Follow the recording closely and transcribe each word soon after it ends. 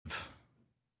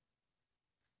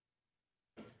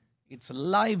It's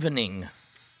livening.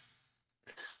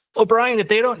 Well, Brian, if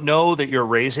they don't know that you're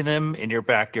raising them in your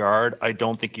backyard, I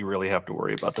don't think you really have to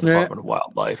worry about the Department of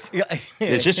Wildlife. Yeah.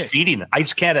 It's just feeding them. I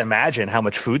just can't imagine how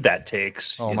much food that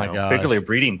takes. Oh my gosh. Particularly a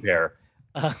breeding pair.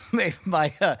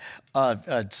 My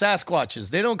Sasquatches,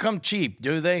 they don't come cheap,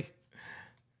 do they?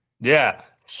 Yeah,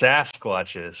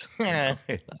 Sasquatches.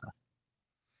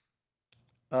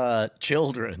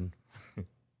 Children.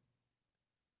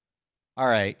 All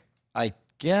right. I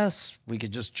guess we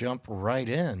could just jump right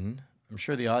in. I'm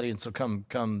sure the audience will come.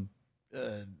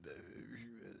 I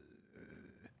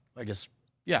guess,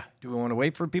 yeah. Do we want to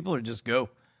wait for people or just go?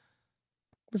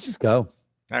 Let's just go.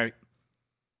 All right.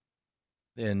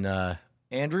 Then,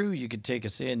 Andrew, you could take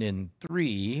us in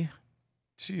 3,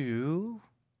 2.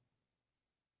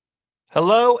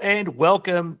 Hello and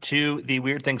welcome to the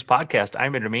Weird Things Podcast.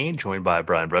 I'm Andrew Mean, joined by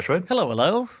Brian Brushwood.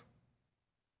 Hello.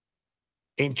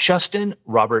 And Justin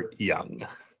Robert Young.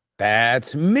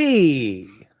 That's me.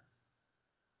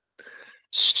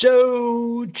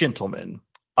 So, gentlemen,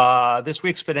 this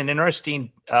week's been an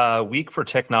interesting week for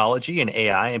technology and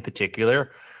AI in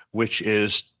particular, which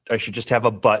is I should just have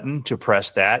a button to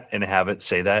press that and have it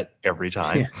say that every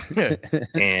time.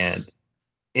 And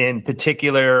in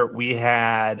particular, we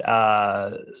had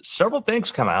several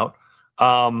things come out.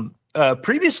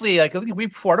 Previously, like I think we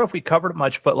before, I don't know if we covered it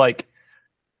much, but like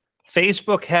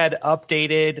Facebook had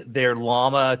updated their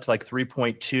Llama to like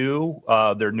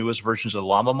 3.2, their newest versions of the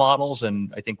Llama models.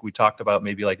 And I think we talked about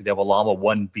maybe like they have a Llama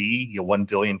 1B, 1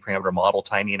 billion parameter model,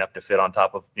 tiny enough to fit on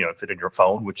top of, fit in your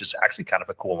phone, which is actually kind of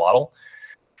a cool model.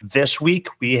 This week,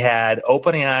 we had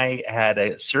OpenAI had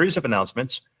a series of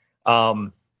announcements.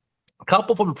 A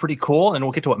couple of them are pretty cool, and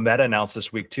we'll get to what Meta announced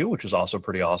this week too, which is also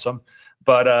pretty awesome.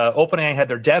 But OpenAI had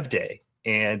their Dev Day,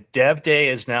 and Dev Day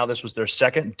is now, this was their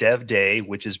second Dev Day,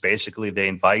 which is basically they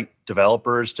invite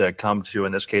developers to come to,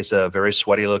 in this case, a very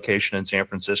sweaty location in San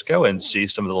Francisco and see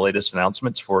some of the latest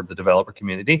announcements for the developer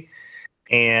community.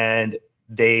 And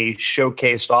they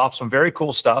showcased off some very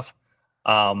cool stuff.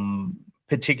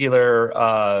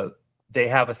 Particular, they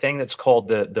have a thing that's called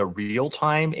the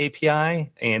real-time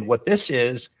API. And what this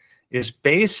is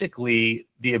basically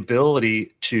the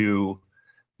ability to,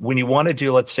 when you want to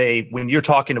do, let's say, when you're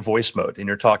talking to voice mode and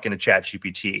you're talking to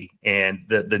ChatGPT and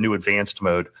the new advanced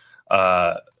mode,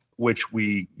 which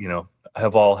we,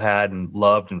 have all had and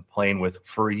loved and playing with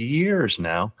for years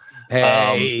now.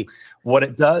 Hey, what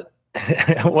it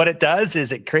does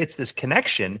is it creates this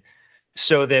connection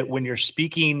so that when you're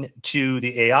speaking to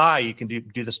the AI, you can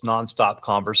do this nonstop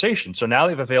conversation. So now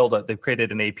they've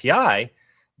created an API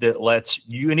that lets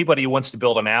anybody who wants to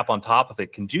build an app on top of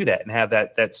it can do that and have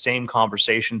that same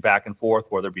conversation back and forth,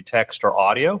 whether it be text or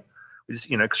audio, which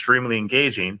is extremely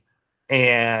engaging.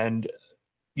 And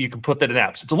you can put that in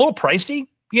apps. It's a little pricey,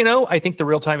 I think the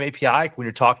real-time API when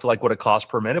you talk to like what it costs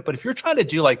per minute. But if you're trying to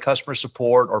do like customer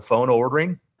support or phone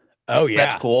ordering, oh yeah,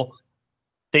 that's cool.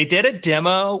 They did a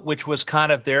demo, which was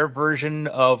kind of their version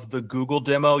of the Google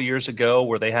demo years ago,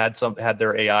 where they had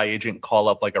their AI agent call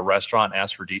up like a restaurant and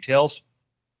ask for details.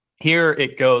 Here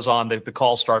it goes on, the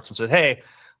call starts and says, "Hey,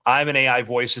 I'm an AI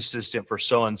voice assistant for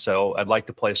so-and-so. I'd like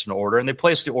to place an order." And they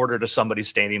placed the order to somebody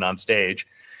standing on stage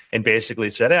and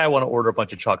basically said, "Hey, I want to order a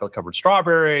bunch of chocolate-covered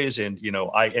strawberries." And,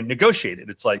 and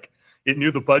negotiated. It's like it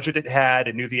knew the budget it had,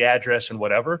 it knew the address and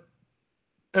whatever.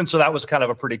 And so that was kind of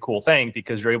a pretty cool thing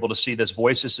because you're able to see this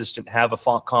voice assistant have a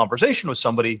conversation with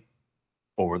somebody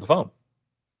over the phone.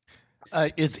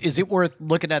 Is it worth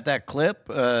looking at that clip?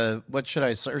 What should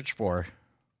I search for?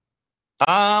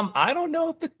 I don't know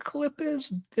if the clip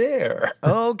is there.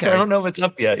 Okay. I don't know if it's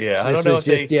up yet. Yeah. I don't know if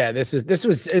this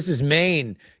was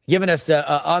Maine giving us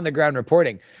on the ground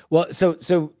reporting. Well,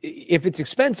 so if it's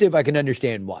expensive, I can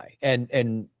understand why.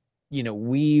 And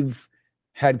we've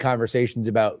had conversations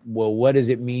about, well, what does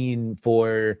it mean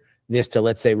for this to,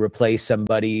 let's say, replace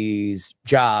somebody's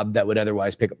job that would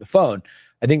otherwise pick up the phone?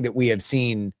 I think that we have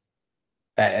seen,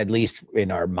 at least in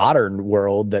our modern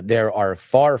world, that there are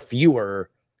far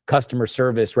fewer customer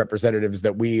service representatives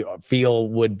that we feel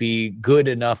would be good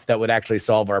enough that would actually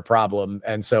solve our problem.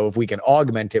 And so if we can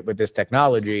augment it with this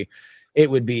technology, it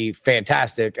would be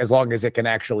fantastic, as long as it can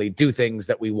actually do things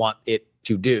that we want it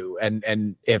to do.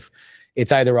 And if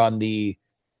it's either on the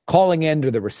calling end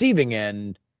or the receiving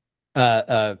end,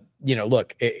 either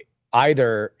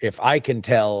if I can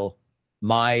tell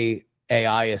my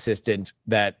AI assistant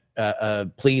that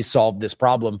please solve this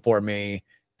problem for me,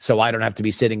 so I don't have to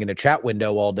be sitting in a chat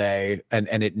window all day, and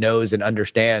it knows and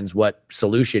understands what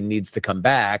solution needs to come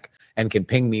back and can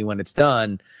ping me when it's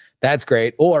done, that's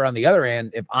great. Or on the other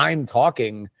end, if I'm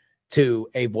talking to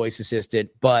a voice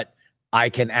assistant, but I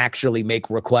can actually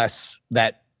make requests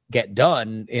that get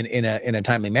done in a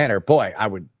timely manner, boy, I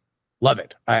would love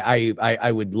it.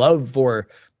 I would love for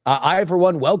I for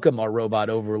one welcome our robot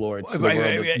overlords to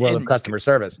the world of customer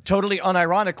service. Totally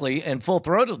unironically and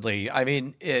full-throatedly. I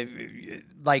mean,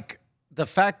 like the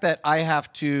fact that I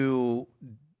have to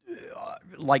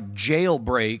like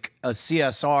jailbreak a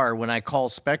CSR when I call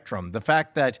Spectrum, the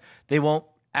fact that they won't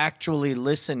actually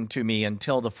listen to me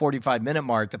until the 45-minute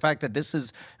mark, the fact that this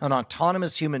is an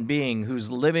autonomous human being who's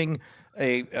living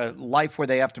a life where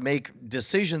they have to make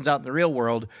decisions out in the real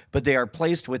world, but they are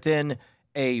placed within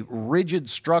a rigid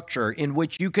structure in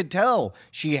which you could tell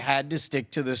she had to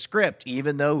stick to the script,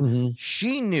 even though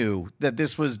she knew that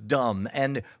this was dumb.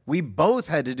 And we both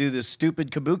had to do this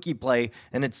stupid kabuki play.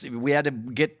 And we had to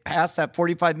get past that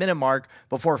 45-minute mark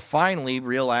before finally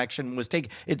real action was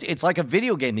taken. It's like a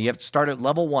video game that you have to start at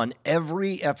level 1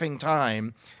 every effing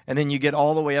time. And then you get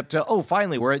all the way up to, oh,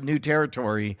 finally, we're at new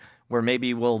territory, where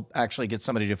maybe we'll actually get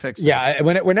somebody to fix this. Yeah,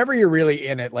 whenever you're really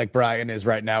in it, like Brian is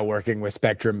right now working with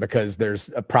Spectrum because there's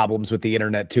problems with the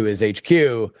internet to his HQ,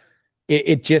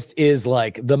 it just is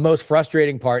like the most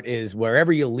frustrating part is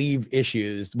wherever you leave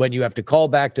issues, when you have to call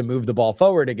back to move the ball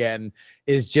forward again,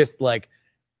 is just like,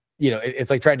 it's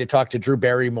like trying to talk to Drew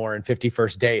Barrymore in 50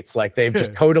 First Dates. Like they've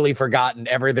just totally forgotten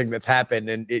everything that's happened.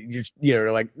 And it just,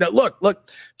 like, no,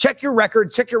 look, check your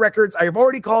records. I have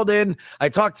already called in. I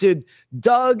talked to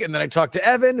Doug and then I talked to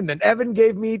Evan and then Evan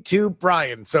gave me to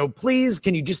Brian. So please,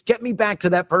 can you just get me back to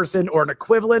that person or an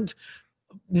equivalent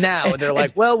now? And they're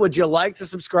like, well, would you like to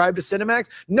subscribe to Cinemax?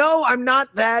 No, I'm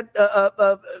not that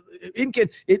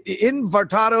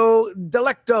invartado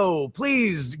delecto.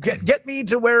 Please get me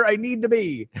to where I need to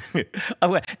be.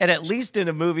 And at least in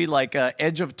a movie like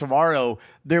Edge of Tomorrow,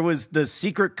 there was the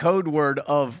secret code word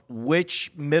of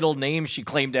which middle name she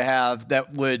claimed to have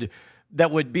that would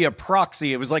be a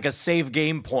proxy. It was like a save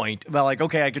game point about like,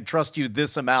 okay, I could trust you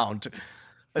this amount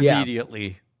immediately.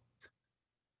 Yeah.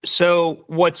 So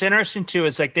what's interesting too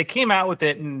is like they came out with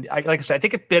it, and like I said, I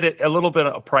think it bit a little bit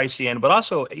of pricey end, but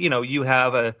also you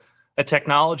have a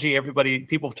technology.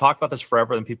 People have talked about this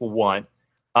forever, and people want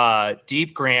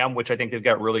DeepGram, which I think they've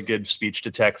got really good speech to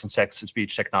text and text to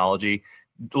speech technology.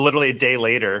 Literally a day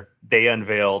later, they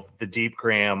unveiled the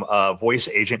DeepGram voice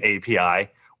agent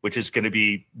API, which is going to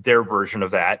be their version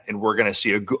of that, and we're going to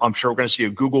see I'm sure we're going to see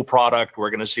a Google product. We're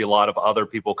going to see a lot of other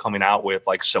people coming out with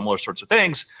like similar sorts of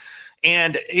things.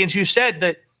 And as you said,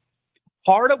 that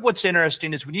part of what's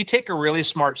interesting is when you take a really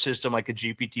smart system like a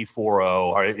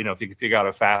GPT-4o, or if you can figure out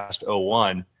a fast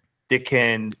O1 that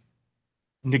can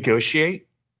negotiate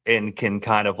and can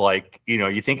kind of like,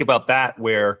 you think about that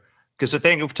because the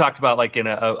thing we've talked about, like in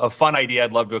a fun idea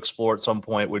I'd love to explore at some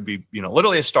point would be,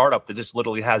 literally a startup that just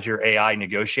literally has your AI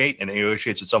negotiate and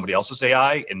negotiates with somebody else's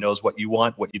AI and knows what you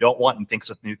want, what you don't want, and thinks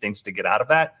of new things to get out of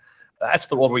that. That's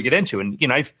the world we get into. And,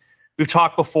 we've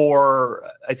talked before,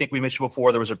 I think we mentioned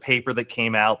before, there was a paper that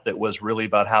came out that was really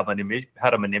about how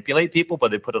to manipulate people,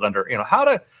 but they put it under, how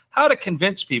to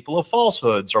convince people of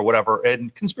falsehoods or whatever,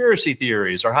 and conspiracy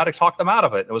theories, or how to talk them out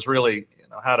of it. It was really,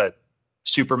 how to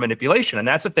super manipulation. And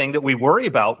that's the thing that we worry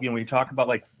about, when we talk about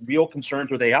like real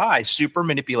concerns with AI. Super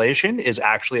manipulation is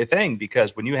actually a thing,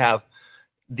 because when you have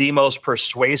the most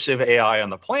persuasive AI on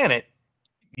the planet,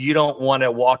 you don't want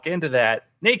to walk into that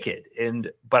naked.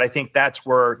 But I think that's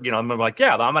where, I'm like,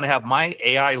 yeah, I'm going to have my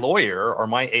AI lawyer or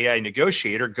my AI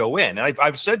negotiator go in. And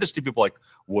I've said this to people like,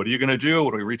 what are you going to do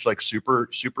when we reach like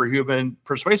superhuman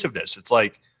persuasiveness? It's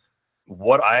like,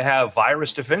 I have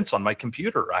virus defense on my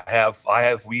computer.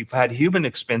 We've had human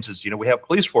expenses. We have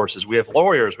police forces, we have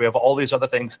lawyers, we have all these other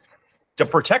things to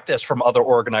protect us from other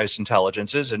organized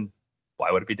intelligences. And why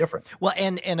would it be different? Well,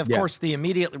 and of course, the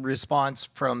immediate response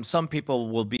from some people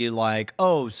will be like,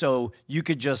 oh, so you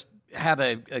could just have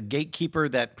a gatekeeper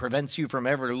that prevents you from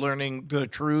ever learning the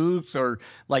truth, or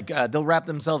like they'll wrap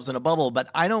themselves in a bubble.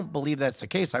 But I don't believe that's the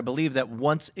case. I believe that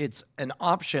once it's an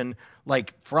option,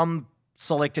 like from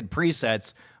selected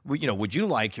presets, would you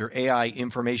like your AI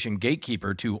information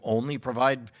gatekeeper to only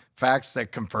provide facts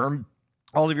that confirm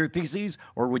all of your theses,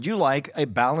 or would you like a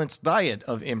balanced diet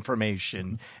of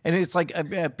information? And it's like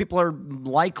people are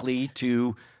likely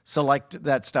to select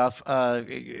that stuff. Again,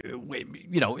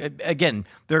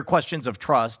 there are questions of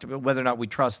trust, whether or not we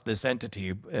trust this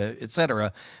entity, et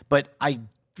cetera. But I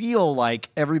feel like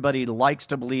everybody likes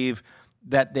to believe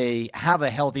that they have a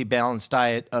healthy, balanced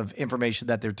diet of information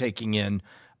that they're taking in,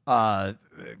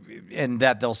 and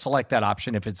that they'll select that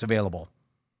option if it's available.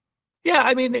 Yeah,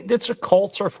 I mean, it's a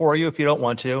cults are for you if you don't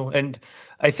want to. And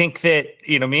I think that,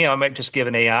 me, I might just give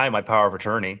an AI my power of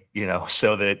attorney,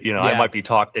 so that, I might be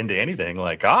talked into anything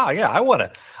like, yeah, I want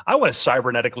to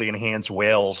cybernetically enhance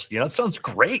whales. It sounds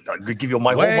great. I could give you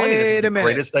my whole money. This is the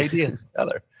greatest idea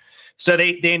ever. So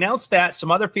they announced that.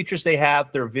 Some other features they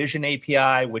have, their Vision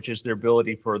API, which is their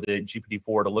ability for the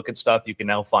GPT-4 to look at stuff. You can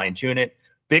now fine tune it.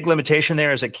 Big limitation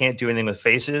there is it can't do anything with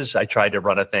faces. I tried to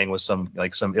run a thing with some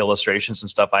illustrations and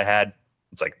stuff I had.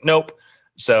 It's like, nope.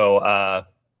 So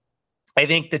I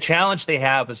think the challenge they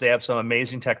have is they have some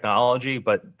amazing technology,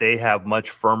 but they have much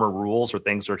firmer rules or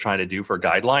things they're trying to do for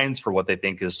guidelines for what they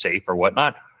think is safe or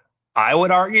whatnot. I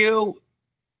would argue,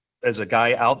 as a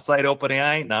guy outside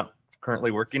OpenAI, not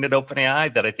currently working at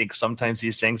OpenAI, that I think sometimes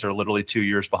these things are literally 2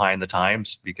 years behind the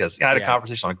times, because I had a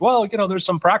conversation like, well, there's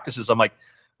some practices. I'm like,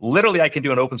 literally, I can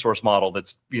do an open source model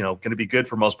that's, going to be good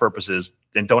for most purposes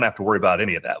and don't have to worry about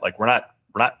any of that. Like we're not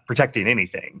protecting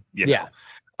anything.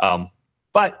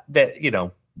 But that,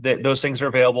 those things are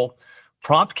available.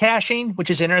 Prompt caching,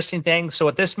 which is an interesting thing. So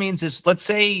what this means is, let's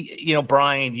say,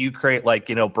 Brian, you create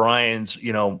Brian's,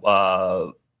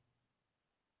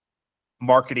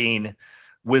 marketing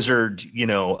wizard,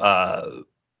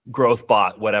 growth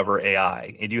bot, whatever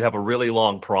AI, and you have a really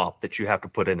long prompt that you have to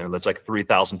put in there that's like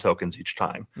 3,000 tokens each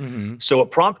time. Mm-hmm. So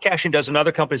what prompt caching does, and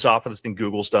other companies offer this thing,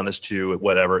 Google's done this too,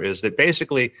 whatever, is that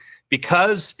basically,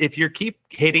 because if you keep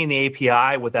hitting the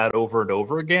API with that over and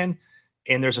over again,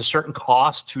 and there's a certain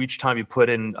cost to each time you put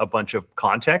in a bunch of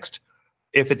context,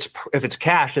 if it's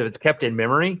cached, if it's kept in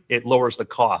memory, it lowers the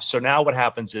cost. So now what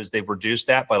happens is they've reduced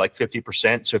that by like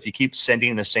 50%. So if you keep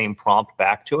sending the same prompt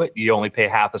back to it, you only pay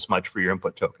half as much for your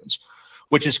input tokens,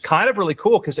 which is kind of really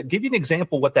cool, because it gives you an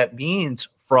example what that means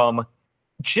from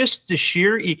just the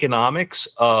sheer economics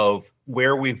of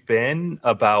where we've been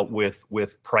about with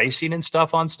pricing and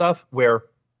stuff on stuff, where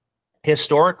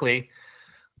historically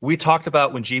we talked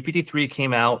about when GPT-3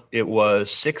 came out, it was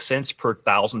 6 cents per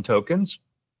 1,000 tokens.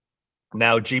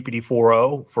 Now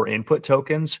GPT-4o for input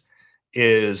tokens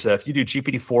is, if you do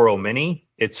GPT-4o mini,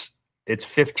 it's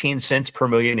 15 cents per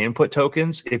million input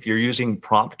tokens. If you're using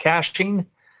prompt caching,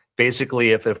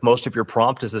 basically if most of your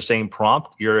prompt is the same prompt,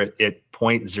 you're at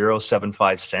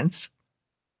 0.075 cents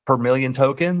per million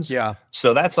tokens. Yeah.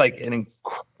 So that's like an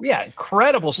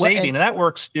incredible saving. And that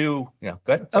works too. Yeah.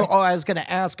 Go ahead. Oh, I was going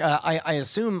to ask, I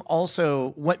assume also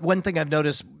one thing I've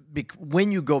noticed,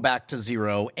 when you go back to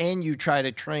zero and you try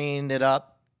to train it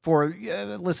up for,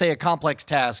 let's say, a complex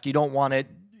task, you don't want it,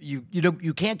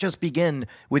 you can't just begin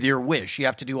with your wish. You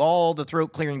have to do all the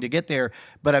throat clearing to get there.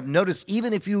 But I've noticed,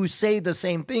 even if you say the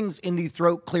same things in the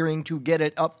throat clearing to get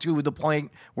it up to the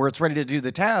point where it's ready to do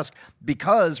the task,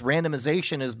 because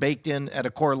randomization is baked in at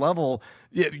a core level,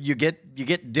 you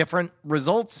get different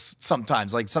results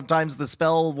sometimes. Like sometimes the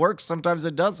spell works, sometimes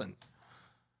it doesn't.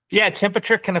 Yeah,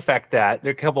 temperature can affect that. There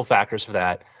are a couple factors for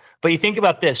that. But you think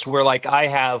about this, where like I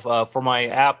have for my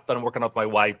app that I'm working on with my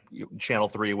wife, Channel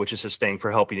 3, which is this thing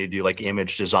for helping you do like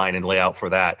image design and layout for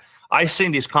that. I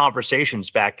send these conversations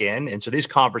back in. And so these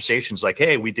conversations like,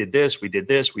 hey, we did this, we did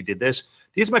this, we did this.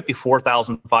 These might be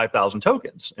 4,000, 5,000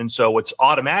 tokens. And so it's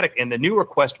automatic. And the new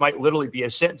request might literally be a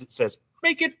sentence that says,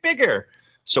 make it bigger.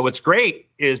 So what's great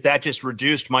is that just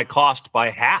reduced my cost by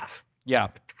half. Yeah.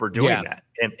 For doing that.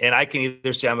 And I can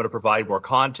either say I'm going to provide more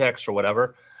context or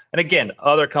whatever. And again,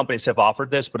 other companies have offered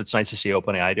this, but it's nice to see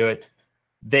OpenAI do it.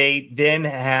 They then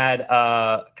had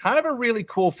kind of a really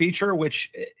cool feature, which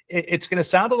it's going to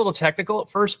sound a little technical at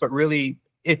first, but really,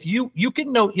 if you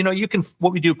can know, you can,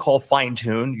 what we do call fine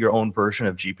tune your own version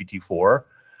of GPT-4.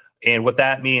 And what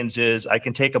that means is I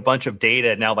can take a bunch of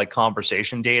data now, like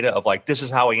conversation data of like, this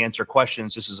is how I answer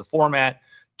questions. This is a format.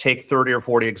 Take 30 or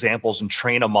 40 examples and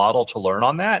train a model to learn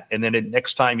on that. And then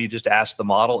next time you just ask the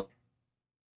model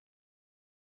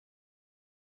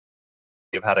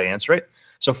of how to answer it.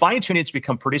 So fine tuning it's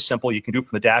become pretty simple. You can do it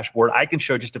from the dashboard. I can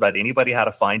show just about anybody how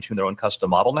to fine tune their own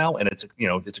custom model now. And it's,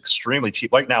 it's extremely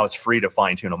cheap. Right now it's free to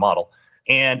fine tune a model.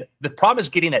 And the problem is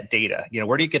getting that data.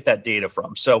 Where do you get that data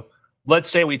from? So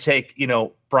let's say we take,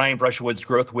 Brian Brushwood's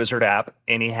Growth Wizard app,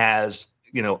 and he has,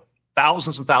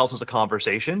 thousands and thousands of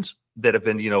conversations that have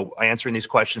been, answering these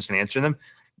questions and answering them.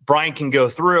 Brian can go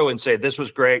through and say, this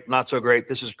was great, not so great,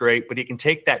 this is great. But he can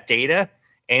take that data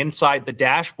inside the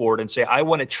dashboard and say, I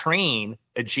want to train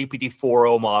a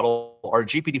GPT-4o model or a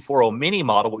GPT-4o mini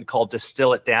model, what we call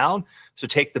distill it down. So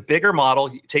take the bigger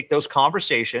model, take those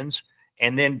conversations,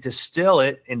 and then distill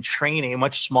it and train a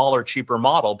much smaller, cheaper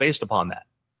model based upon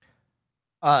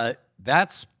that.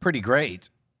 That's pretty great.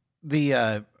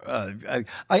 The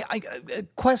I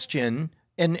question,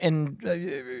 and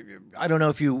I don't know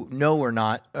if you know or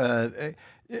not.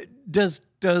 Does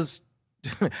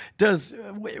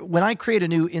when I create a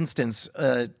new instance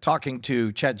talking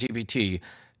to ChatGPT,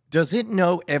 does it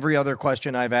know every other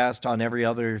question I've asked on every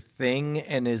other thing?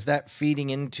 And is that feeding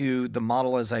into the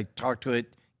model as I talk to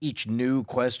it each new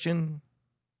question?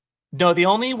 No, the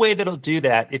only way that it'll do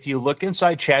that, if you look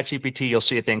inside ChatGPT, you'll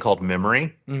see a thing called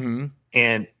memory. Mm-hmm.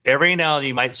 And every now and then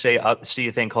you might see a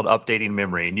thing called updating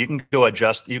memory, and you can go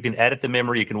adjust, you can edit the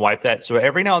memory, you can wipe that. So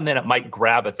every now and then it might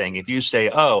grab a thing. If you say,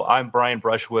 oh, I'm Brian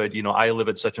Brushwood, I live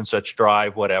at such and such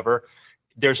drive, whatever.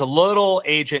 There's a little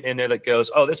agent in there that goes,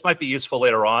 oh, this might be useful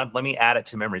later on. Let me add it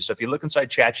to memory. So if you look inside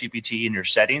ChatGPT in your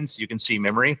settings, you can see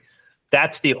memory.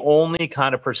 That's the only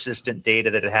kind of persistent data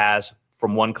that it has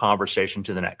from one conversation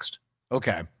to the next.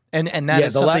 Okay. And that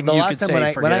is something you could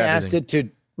say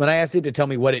when I asked it to tell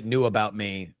me what it knew about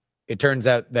me, it turns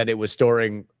out that it was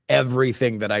storing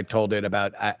everything that I told it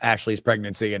about Ashley's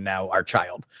pregnancy and now our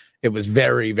child. It was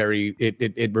very, very,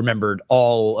 it remembered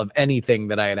all of anything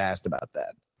that I had asked about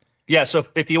that. Yeah. So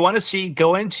if you want to see,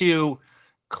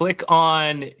 click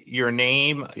on your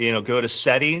name, go to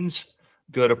settings,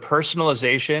 go to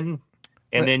personalization,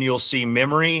 and then you'll see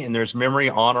memory, and there's memory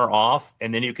on or off,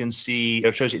 and then you can see,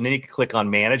 it shows you, and then you can click on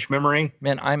manage memory.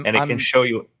 Man, it can show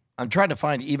you. I'm trying to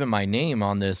find even my name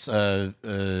on this. Are you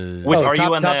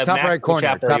on the top Mac, right corner?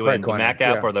 App top right the corner. Mac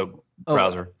app or the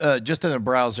browser? Just in the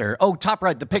browser. Oh, top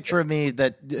right, the picture of me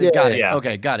that got it. Yeah.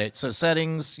 Okay, got it. So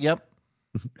settings, yep.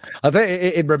 I think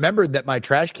it remembered that my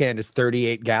trash can is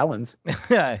 38 gallons.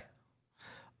 Okay.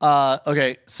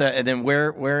 So and then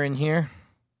where in here?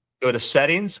 Go to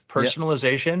settings,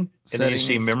 personalization, and then you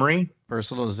see memory,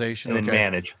 personalization, and then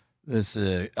manage. This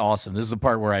is awesome. This is the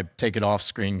part where I take it off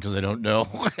screen because I don't know.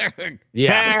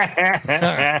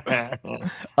 Yeah.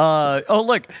 Oh,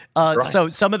 look. So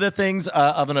some of the things,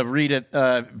 I'm going to read it.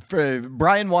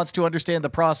 Brian wants to understand the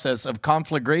process of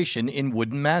conflagration in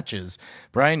wooden matches.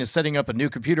 Brian is setting up a new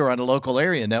computer on a local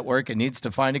area network and needs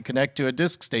to find and connect to a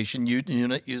disk station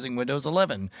unit using Windows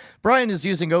 11. Brian is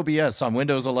using OBS on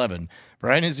Windows 11.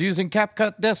 Brian is using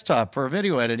CapCut Desktop for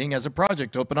video editing as a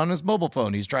project open on his mobile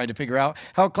phone. He's trying to figure out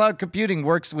how cloud computing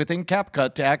works within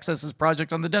CapCut to access his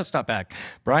project on the desktop app.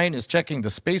 Brian is checking the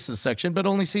spaces section, but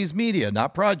only sees media,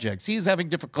 not projects. He's having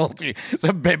difficulty.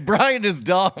 So Brian is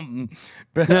dumb.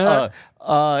 And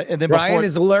then Brian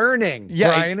is learning. Yeah,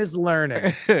 Brian is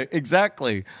learning.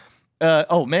 Exactly.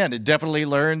 Oh man, it definitely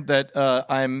learned that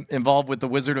I'm involved with the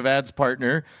Wizard of Ads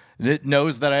partner. It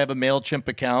knows that I have a MailChimp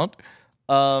account.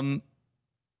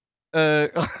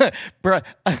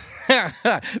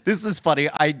 This is funny.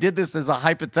 I did this as a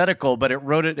hypothetical, but it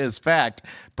wrote it as fact.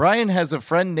 Brian has a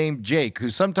friend named Jake who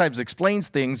sometimes explains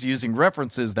things using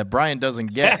references that Brian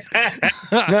doesn't get.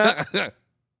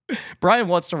 Brian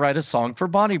wants to write a song for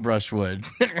Bonnie Brushwood.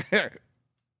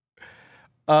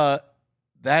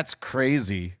 That's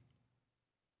crazy.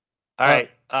 All right.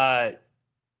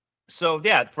 So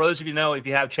yeah, for those of you who know, if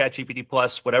you have ChatGPT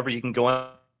Plus, whatever, you can go on.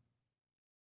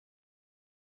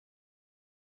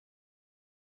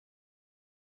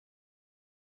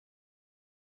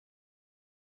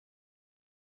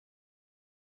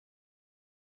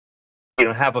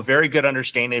 Have a very good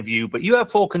understanding of you, but you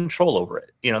have full control over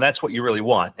it. That's what you really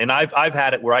want. And I've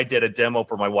had it where I did a demo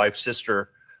for my wife's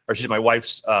sister, or she's my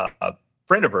wife's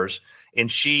friend of hers,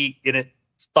 and she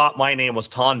thought my name was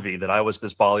Tanvi, that I was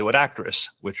this Bollywood actress,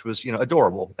 which was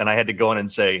adorable. And I had to go in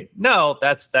and say, no,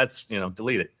 that's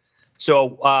delete it.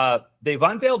 So they've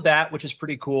unveiled that, which is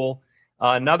pretty cool.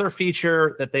 Another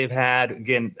feature that they've had,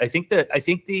 again, I think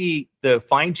the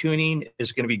fine tuning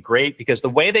is going to be great because the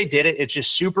way they did it, it's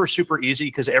just super, super easy.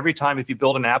 Because every time, if you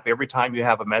build an app, every time you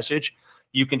have a message,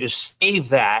 you can just save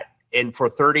that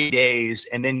for 30 days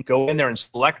and then go in there and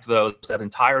select that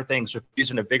entire thing. So if you're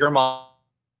using a bigger model,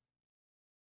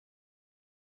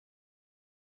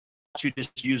 you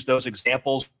just use those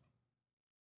examples.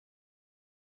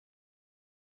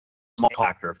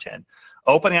 Factor of 10.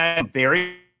 OpenAI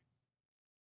very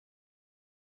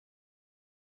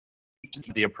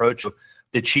the approach of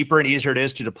the cheaper and easier it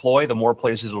is to deploy, the more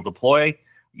places it'll deploy.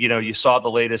 You saw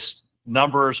the latest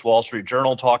numbers, Wall Street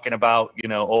Journal talking about,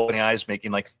 OpenAI is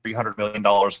making like $300 million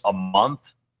a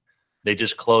month. They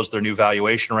just closed their new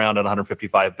valuation round at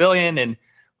 $155 billion. And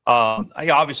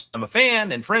obviously I'm a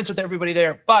fan and friends with everybody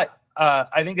there, but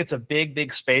I think it's a big,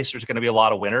 big space. There's going to be a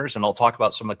lot of winners, and I'll talk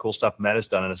about some of the cool stuff Meta's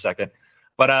done in a second.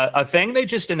 But a thing they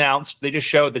just announced, they just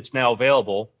showed that's now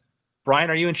available.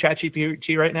 Brian, are you in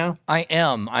ChatGPT right now? I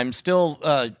am. I'm still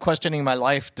questioning my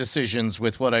life decisions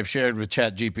with what I've shared with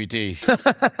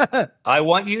ChatGPT. I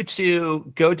want you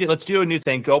to let's do a new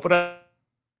thing. Go open up.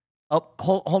 Oh,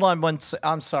 hold on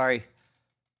I'm sorry.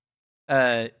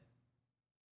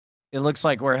 It looks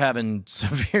like we're having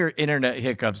severe internet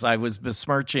hiccups. I was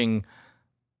besmirching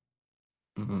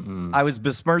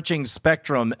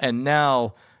Spectrum, and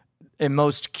now a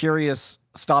most curious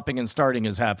stopping and starting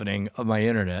is happening of my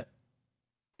internet.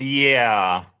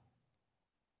 Yeah.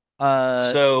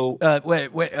 What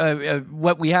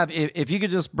we have, if you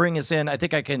could just bring us in, I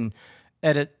think I can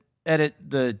edit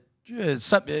the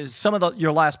some of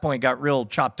your last point got real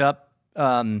chopped up.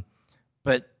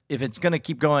 But if it's going to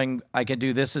keep going, I can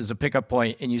do this as a pickup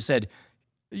point. And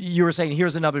you were saying,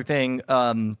 here's another thing.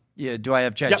 Yeah, do I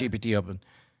have ChatGPT open?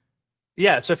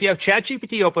 Yeah. So if you have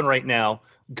ChatGPT open right now,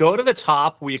 go to the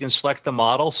top where you can select the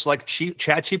model, select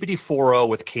ChatGPT 4.0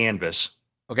 with Canvas.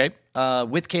 Okay.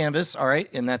 With Canvas. All right.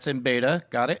 And that's in beta.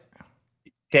 Got it.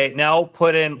 Okay. Now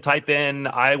type in,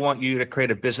 I want you to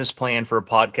create a business plan for a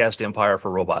podcast empire for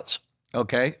robots.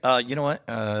 Okay. You know what?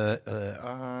 I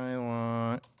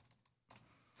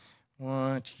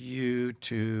want you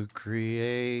to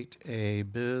create a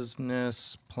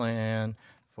business plan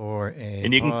for a.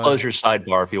 And you can close your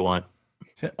sidebar if you want.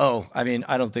 Oh, I mean,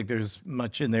 I don't think there's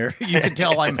much in there. You can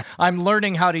tell I'm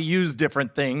learning how to use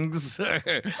different things.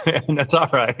 That's all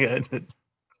right.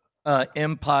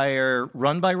 Empire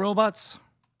run by robots?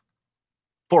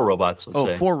 For robots.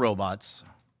 Let's say. For robots.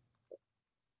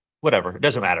 Whatever. It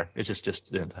doesn't matter. It's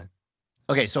just.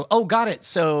 Okay. So, got it.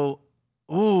 So,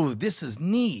 this is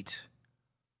neat.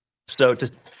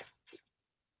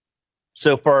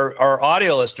 So for our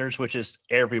audio listeners, which is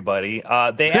everybody,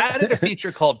 they added a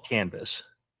feature called Canvas,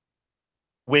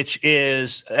 which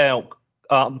is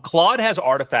Claude has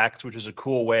artifacts, which is a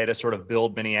cool way to sort of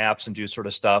build mini apps and do sort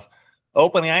of stuff.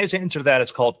 OpenAI's answer to that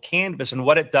is called Canvas, and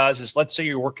what it does is, let's say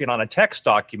you're working on a text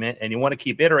document and you want to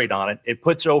keep iterating on it. It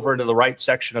puts over into the right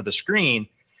section of the screen,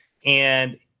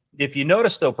 and if you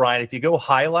notice though, Brian, if you go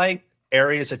highlight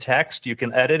areas of text, you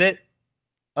can edit it.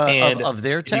 Of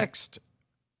their text.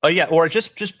 Yeah, or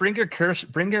just bring your cursor,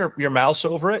 bring your mouse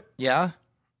over it. Yeah.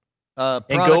 And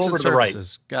go over to the right.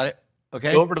 Got it.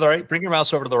 Okay. Go over to the right. Bring your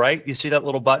mouse over to the right. You see that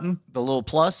little button? The little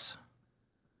plus.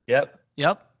 Yep.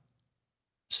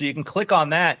 So you can click on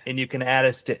that, and you can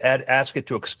ask it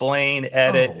to explain,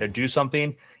 edit, or do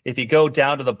something. If you go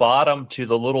down to the bottom to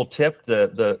the little tip,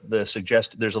 the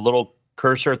suggest, there's a little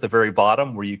cursor at the very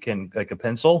bottom where you can, like a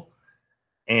pencil.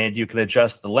 And you can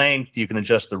adjust the length, you can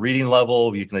adjust the reading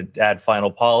level, you can add final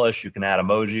polish, you can add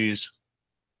emojis.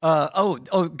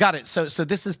 Got it. So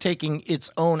this is taking its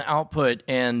own output,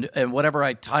 and whatever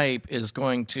I type is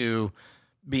going to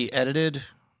be edited.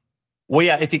 Well,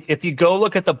 yeah, if you go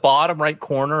look at the bottom right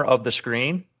corner of the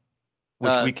screen,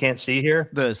 which we can't see here.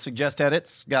 The suggest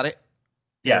edits, got it?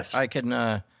 Yes. I can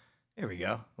here we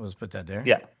go. Let's put that there.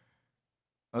 Yeah.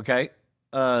 Okay.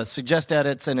 Suggest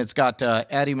edits, and it's got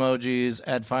add emojis,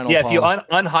 add final polish. If you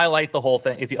unhighlight the whole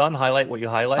thing, if you unhighlight what you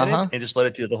highlighted and just let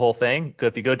it do the whole thing,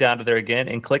 if you go down to there again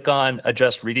and click on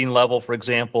adjust reading level, for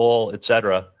example,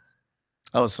 etc.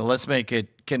 So let's make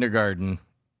it kindergarten.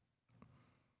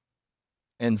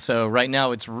 And so right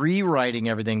now it's rewriting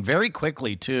everything very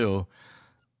quickly too.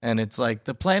 And it's like,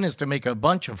 the plan is to make a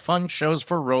bunch of fun shows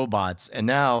for robots. And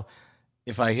now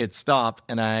if I hit stop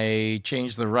and I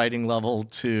change the writing level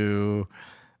to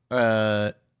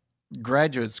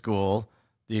graduate school,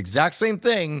 the exact same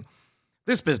thing.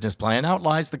 This business plan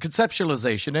outlines the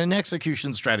conceptualization and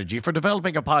execution strategy for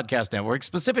developing a podcast network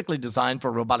specifically designed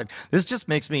for robotic. This just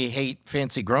makes me hate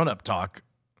fancy grown-up talk.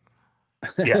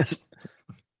 Yes.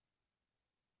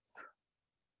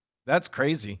 That's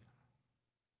crazy.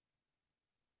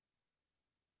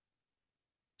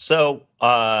 So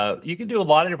you can do a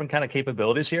lot of different kind of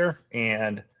capabilities here.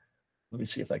 And let me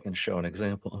see if I can show an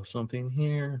example of something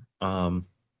here. I'm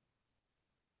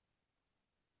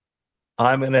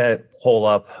going to pull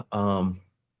up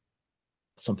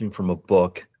something from a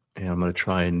book, and I'm going to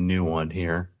try a new one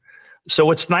here. So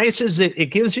what's nice is that it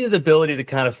gives you the ability to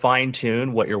kind of fine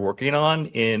tune what you're working on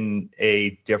in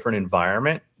a different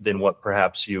environment than what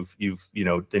perhaps you've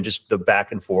than just the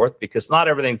back and forth, because not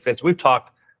everything fits. We've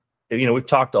talked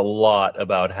a lot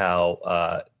about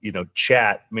how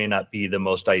chat may not be the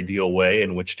most ideal way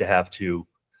in which to have to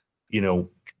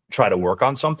try to work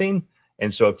on something.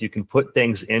 And so if you can put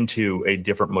things into a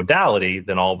different modality,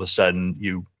 then all of a sudden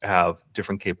you have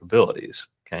different capabilities.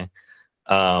 Okay.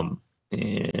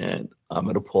 And I'm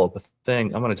going to pull up a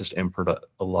thing. I'm going to just import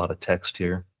a lot of text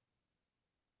here.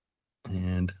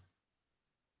 And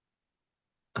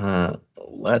I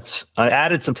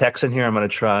added some text in here. I'm going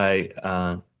to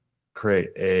try create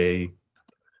a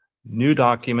new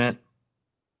document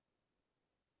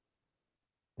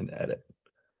and edit.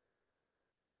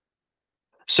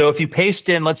 So if you paste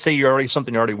in, let's say you're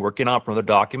already working on from the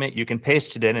document, you can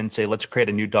paste it in and say, let's create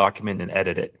a new document and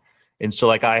edit it. And so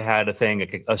like I had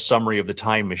a summary of the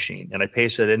time machine, and I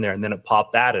pasted it in there, and then it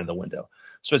popped that in the window.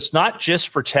 So it's not just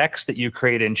for text that you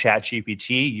create in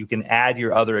ChatGPT. You can add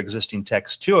your other existing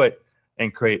text to it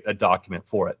and create a document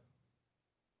for it.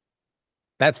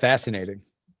 That's fascinating.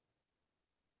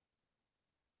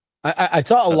 I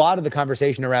saw a lot of the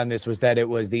conversation around this was that it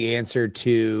was the answer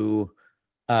to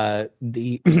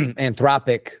the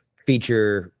Anthropic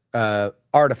feature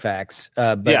artifacts,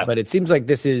 but it seems like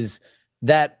this is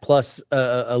that plus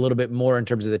a little bit more in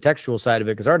terms of the textual side of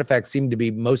it, because artifacts seem to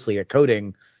be mostly a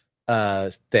coding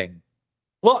thing.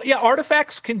 Well, yeah,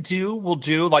 artifacts will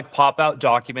do like pop out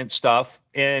document stuff,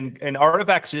 and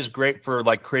artifacts is great for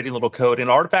like creating little code, and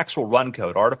artifacts will run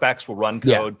code. Artifacts will run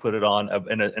code, put it on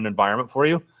an environment for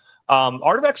you.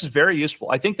 Artifacts is very useful.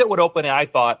 I think that what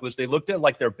OpenAI thought was they looked at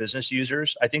like their business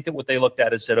users. I think that what they looked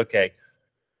at is said, okay,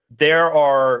 they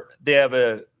have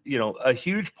a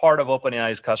huge part of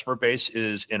OpenAI's customer base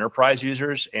is enterprise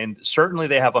users, and certainly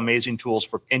they have amazing tools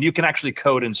and you can actually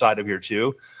code inside of here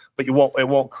too, but it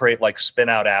won't create like spin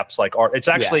out apps like art. It's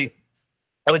actually,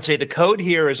 I would say the code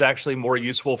here is actually more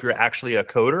useful if you're actually a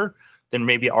coder than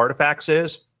maybe Artifacts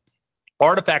is.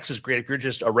 Artifacts is great if you're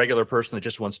just a regular person that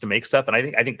just wants to make stuff, and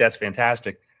I think that's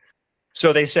fantastic.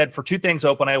 So they said for two things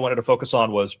OpenAI wanted to focus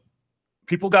on was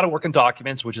people got to work in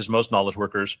documents, which is most knowledge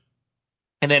workers.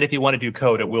 And then if you want to do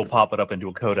code, it will pop it up into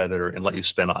a code editor and let you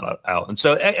spin on it out. And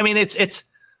so, I mean,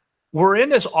 we're in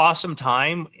this awesome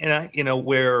time,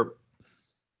 where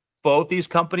both these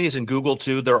companies and Google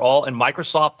too, and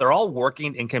Microsoft, they're all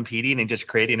working and competing and just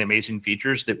creating amazing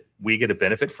features that we get a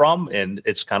benefit from. And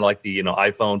it's kind of like the,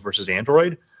 iPhone versus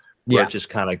Android, where it just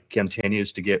kind of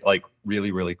continues to get like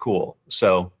really, really cool.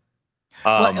 So,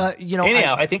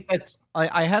 anyhow, I think that's,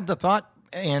 I had the thought,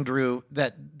 Andrew,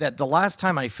 that the last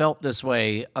time I felt this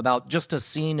way about just a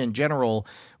scene in general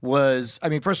was, I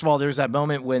mean, first of all, there's that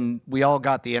moment when we all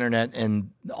got the internet and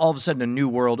all of a sudden a new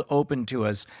world opened to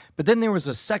us. But then there was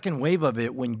a second wave of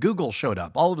it when Google showed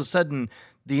up. All of a sudden,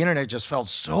 the internet just felt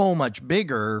so much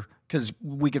bigger because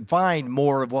we could find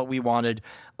more of what we wanted.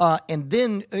 And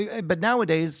then, but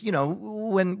nowadays,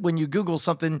 when you Google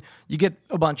something, you get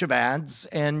a bunch of ads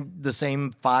and the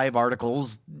same 5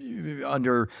 articles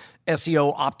under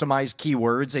SEO optimized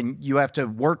keywords, and you have to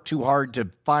work too hard to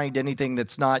find anything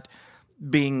that's not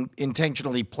being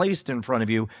intentionally placed in front of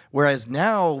you. Whereas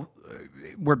now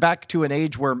we're back to an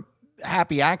age where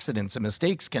happy accidents and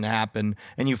mistakes can happen,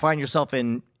 and you find yourself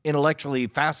in intellectually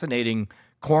fascinating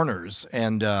corners.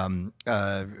 And I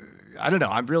don't know,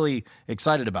 I'm really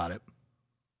excited about it.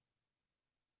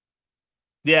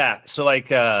 Yeah. So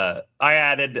like I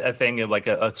added a thing of like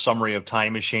a summary of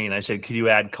Time Machine. I said, could you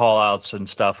add call outs and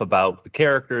stuff about the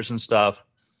characters and stuff,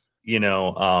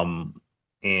 and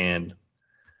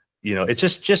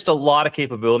it's just a lot of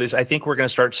capabilities. I think we're going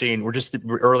to start seeing, we're just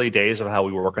the early days of how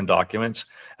we work on documents.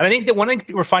 And I think that one thing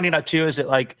we're finding out too is that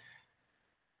like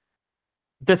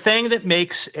the thing that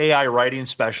makes AI writing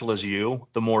special is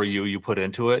the more you put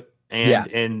into it.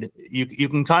 And you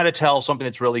can kind of tell something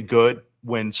that's really good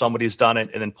when somebody's done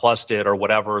it and then plussed it or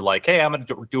whatever, like, hey, I'm going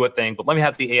to do a thing, but let me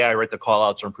have the AI write the call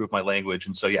outs or improve my language.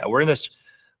 And so, we're in this,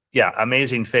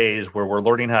 amazing phase where we're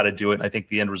learning how to do it. And I think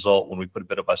the end result, when we put a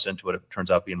bit of us into it, it turns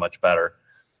out being much better.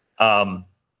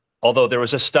 Although there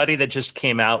was a study that just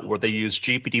came out where they used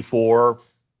GPT-4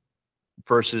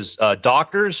 versus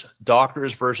doctors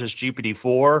versus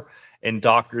GPT-4, and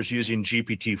doctors using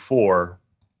GPT-4.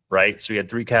 Right, so we had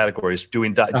 3 categories: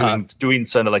 doing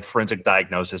some of like forensic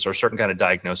diagnosis or certain kind of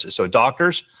diagnosis. So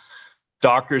doctors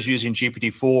using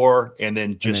GPT-4, and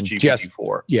then just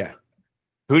GPT-4.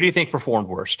 Who do you think performed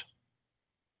worst?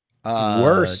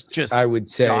 Worst, I would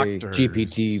say doctors.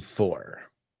 GPT-4.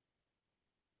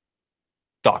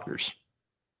 Doctors.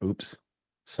 Oops,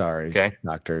 sorry. Okay,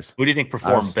 doctors. Who do you think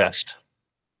performed best?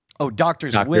 Oh,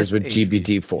 doctors with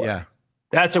GPT-4. Yeah.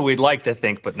 That's what we'd like to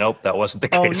think, but nope, that wasn't the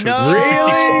case. Oh, no.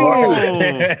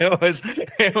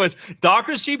 it was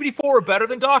doctors GPT-4 were better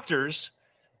than doctors.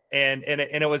 And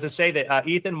it was to say that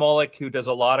Ethan Mollick, who does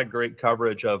a lot of great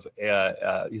coverage of,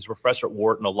 he's a professor at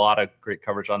Wharton, a lot of great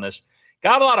coverage on this,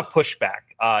 got a lot of pushback.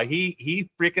 He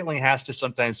frequently has to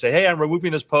sometimes say, hey, I'm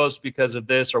removing this post because of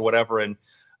this or whatever. And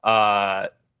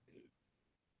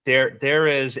there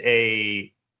is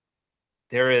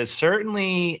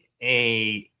certainly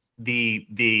the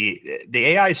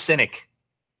AI cynic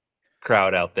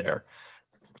crowd out there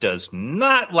does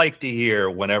not like to hear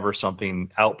whenever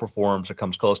something outperforms or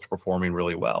comes close to performing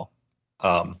really well,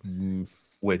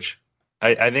 which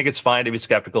I think it's fine to be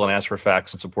skeptical and ask for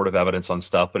facts and supportive evidence on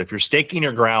stuff. But if you're staking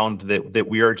your ground that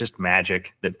we are just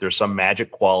magic, that there's some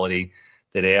magic quality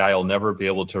that AI will never be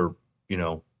able to,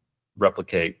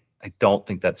 replicate, I don't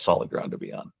think that's solid ground to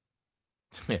be on.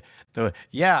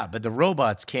 Yeah, but the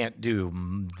robots can't do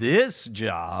this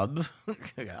job.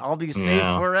 I'll be safe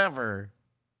forever.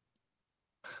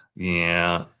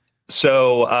 Yeah.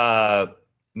 So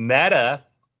Meta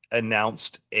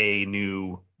announced a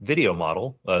new video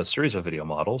model, a series of video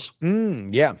models.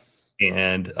 Yeah.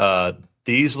 And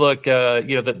these look,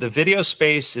 the video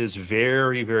space is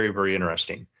very, very, very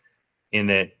interesting in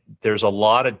that there's a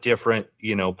lot of different,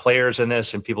 players in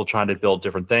this and people trying to build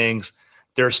different things.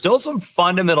 There are still some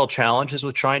fundamental challenges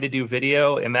with trying to do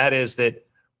video, and that is that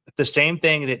the same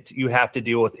thing that you have to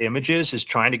deal with images is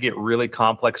trying to get really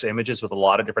complex images with a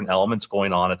lot of different elements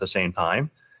going on at the same time.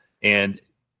 And,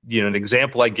 an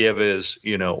example I give is,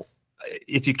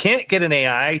 if you can't get an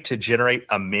AI to generate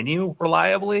a menu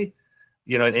reliably,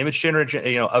 an image generator,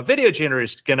 a video generator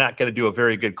is not going to do a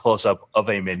very good close-up of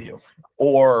a menu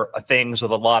or things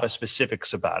with a lot of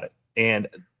specifics about it. And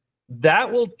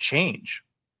that will change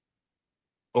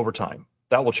over time.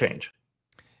 That will change.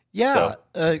 Yeah.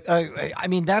 So. I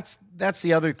mean, that's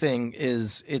the other thing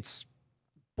is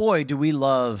boy, do we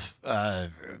love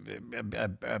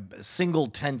single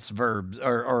tense verbs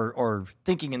or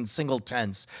thinking in single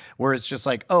tense where it's just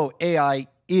like, oh, AI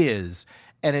is.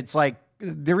 And it's like,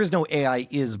 there is no AI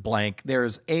is blank.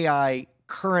 There's AI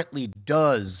currently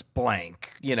does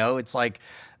blank. It's like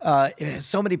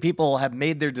so many people have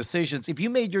made their decisions. If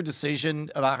you made your decision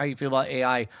about how you feel about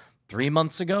AI 3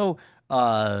 months ago,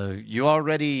 you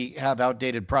already have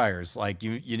outdated priors. Like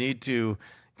you need to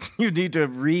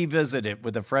revisit it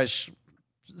with a fresh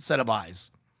set of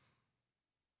eyes.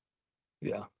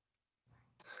 Yeah.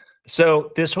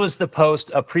 So this was the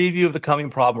post, a preview of the coming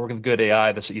problem working with good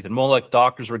AI. This is Ethan Mollick.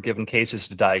 Doctors were given cases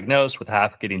to diagnose, with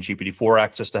half getting GPT-4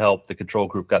 access to help. The control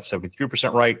group got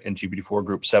 73% right, and GPT-4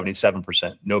 group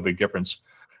 77%. No big difference.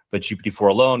 But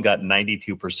GPT-4 alone got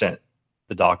 92%.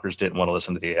 The doctors didn't want to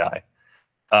listen to the AI.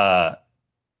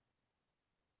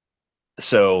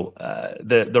 So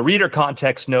the reader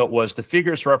context note was the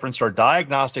figures referenced are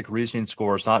diagnostic reasoning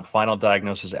scores, not final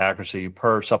diagnosis accuracy.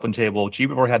 Per supplement table,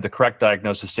 GPT-4 had the correct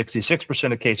diagnosis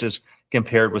 66% of cases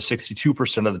compared with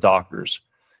 62% of the doctors.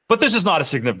 But this is not a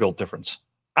significant difference.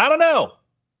 I don't know.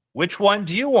 Which one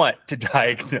do you want to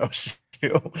diagnose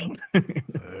you?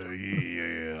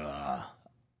 Yeah.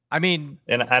 I mean,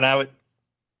 and I would.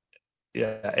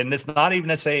 Yeah, and it's not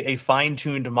even a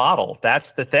fine-tuned model.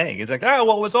 That's the thing. It's like, oh,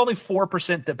 well, it was only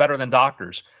 4% better than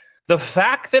doctors. The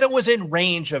fact that it was in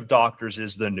range of doctors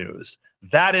is the news.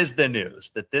 That is the news,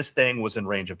 that this thing was in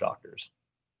range of doctors.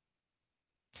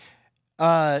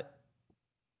 Yeah,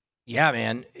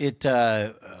 man.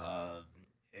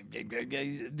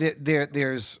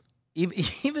 There's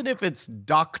even if it's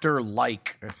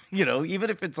doctor-like, even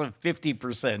if it's a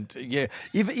 50%, yeah,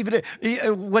 even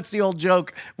if, what's the old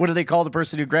joke? What do they call the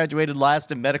person who graduated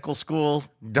last in medical school?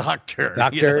 Doctor.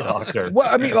 Doctor.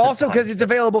 Well, I mean, also because it's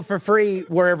available for free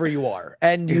wherever you are,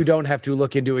 and you don't have to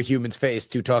look into a human's face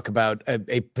to talk about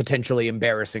a potentially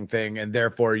embarrassing thing, and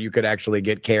therefore you could actually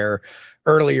get care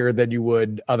earlier than you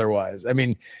would otherwise. I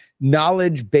mean,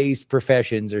 knowledge-based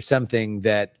professions are something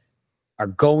that are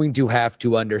going to have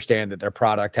to understand that their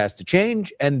product has to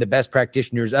change, and the best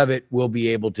practitioners of it will be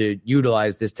able to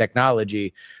utilize this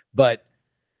technology. But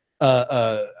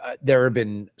there have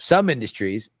been some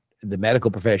industries, the medical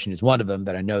profession is one of them,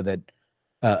 that I know that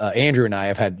Andrew and I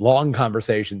have had long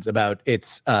conversations about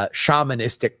its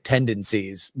shamanistic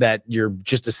tendencies, that you're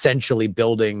just essentially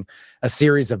building a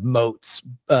series of moats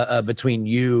between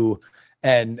you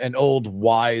and an old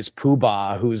wise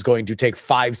poobah who's going to take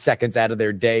 5 seconds out of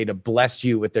their day to bless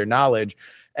you with their knowledge.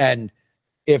 And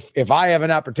if I have an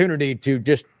opportunity to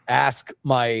just ask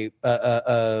my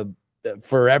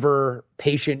forever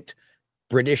patient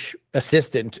British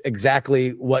assistant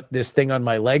exactly what this thing on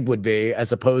my leg would be,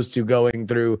 as opposed to going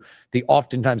through the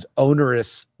oftentimes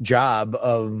onerous job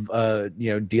of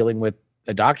dealing with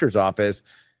a doctor's office,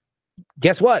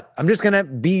 guess what? I'm just going to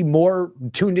be more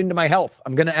tuned into my health.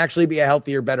 I'm going to actually be a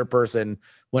healthier, better person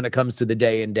when it comes to the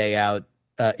day in, day out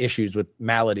issues with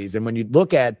maladies. And when you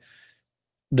look at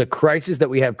the crisis that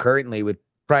we have currently with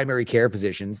primary care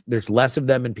physicians, there's less of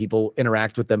them and people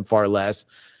interact with them far less.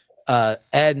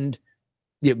 And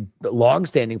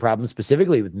longstanding problems,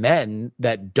 specifically with men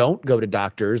that don't go to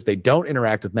doctors, they don't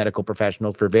interact with medical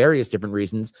professionals for various different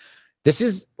reasons. This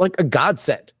is like a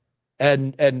godsend.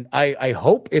 And I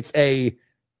hope it's a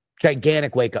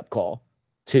gigantic wake-up call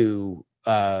to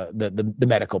the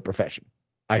medical profession.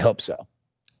 I hope so.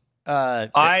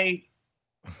 I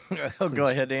Oh, go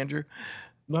ahead, Andrew.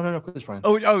 No, please, Brian.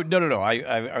 Oh, no.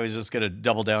 I was just going to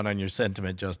double down on your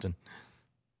sentiment, Justin.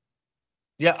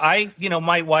 Yeah,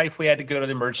 my wife, we had to go to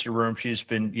the emergency room. She's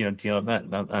been,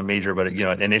 not a major, but,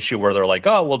 an issue where they're like,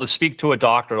 oh, well, to speak to a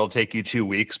doctor, it'll take you 2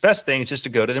 weeks. Best thing is just to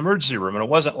go to the emergency room. And it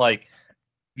wasn't like,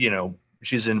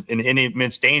 she's in any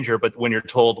immense danger. But when you're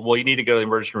told, well, you need to go to the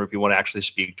emergency room if you want to actually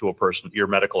speak to a person, your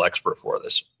medical expert for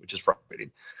this, which is frustrating.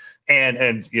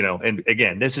 And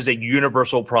again, this is a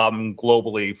universal problem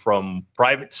globally, from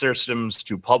private systems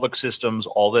to public systems,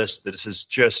 all this. This is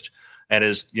just... And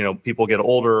as people get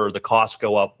older, the costs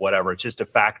go up, whatever. It's just a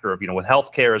factor of, with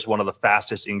healthcare is one of the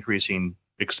fastest increasing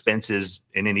expenses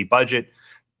in any budget,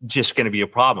 just going to be a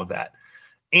problem of that.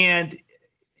 And,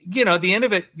 at the end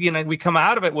of it, we come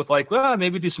out of it with like, well,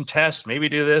 maybe do some tests, maybe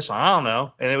do this. I don't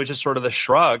know. And it was just sort of the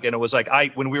shrug. And it was like,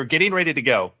 when we were getting ready to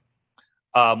go,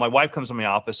 my wife comes to my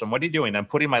office and, what are you doing? I'm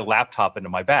putting my laptop into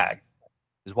my bag.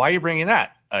 She says, why are you bringing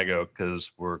that? I go,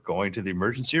 because we're going to the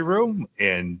emergency room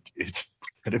and it's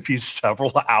going to be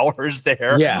several hours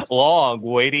there long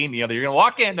waiting. They're going to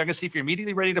walk in. They're going to see if you're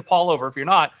immediately ready to fall over. If you're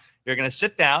not, you're going to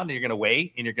sit down and you're going to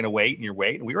wait and you're going to wait and you're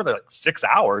waiting. And we were there like 6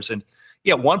 hours. And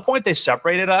at one point they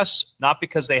separated us, not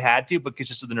because they had to, but because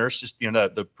just the nurse,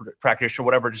 the practitioner,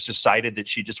 whatever, just decided that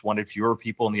she just wanted fewer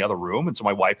people in the other room. And so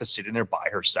my wife is sitting there by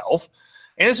herself.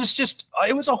 And this was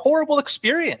it was a horrible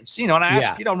experience, and I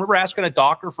asked, I remember asking a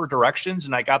doctor for directions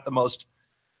and I got the most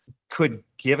could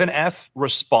give an F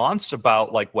response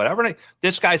about like whatever. And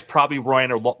this guy's probably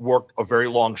worked a very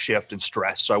long shift and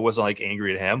stressed. So I wasn't like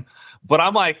angry at him, but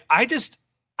I'm like, I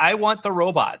want the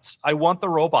robots. I want the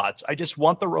robots. I just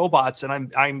want the robots.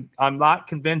 And I'm not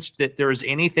convinced that there's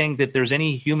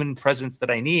any human presence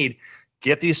that I need.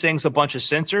 Get these things a bunch of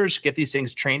sensors, get these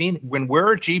things training. When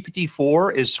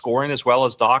GPT-4 is scoring as well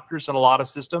as doctors in a lot of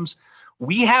systems,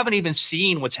 we haven't even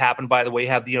seen what's happened. By the way,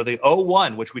 have the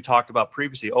O1, which we talked about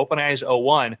previously, OpenAI's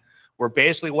O1, where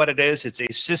basically what it is, it's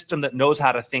a system that knows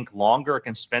how to think longer,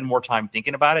 can spend more time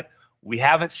thinking about it. We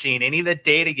haven't seen any of the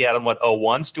data yet on what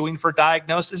O1's doing for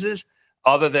diagnoses,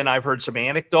 other than I've heard some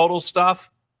anecdotal stuff.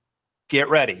 Get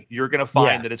ready. You're going to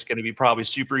find that it's going to be probably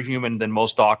superhuman than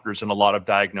most doctors in a lot of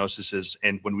diagnoses.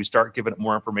 And when we start giving it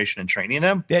more information and training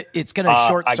them, it's going to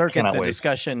short circuit the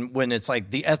discussion when it's like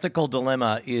the ethical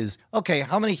dilemma is, okay,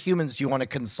 how many humans do you want to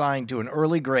consign to an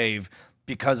early grave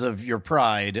because of your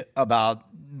pride about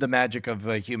the magic of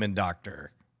a human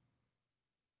doctor?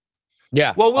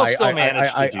 Yeah. Well, we'll still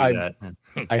manage to do that.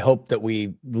 I hope that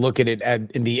we look at it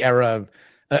in the era of,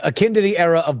 akin to the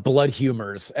era of blood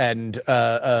humors and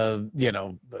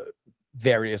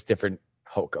various different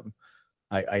hokum.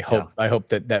 I hope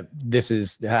that this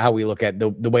is how we look at the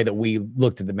way that we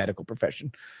looked at the medical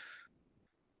profession.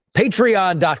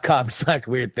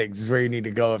 Patreon.com/weirdthings is where you need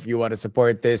to go if you want to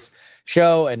support this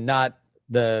show and not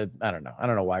I don't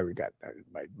know why we got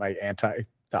my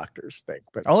anti-doctors thing,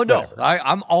 but oh no,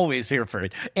 I'm always here for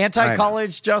it.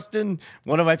 Anti-college Justin,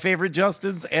 one of my favorite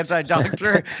Justins.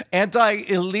 Anti-doctor,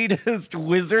 anti-elitist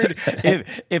wizard.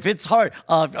 If it's hard,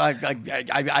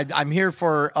 I'm here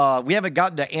for. We haven't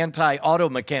gotten to anti-auto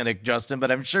mechanic Justin,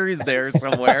 but I'm sure he's there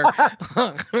somewhere.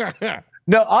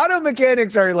 No, auto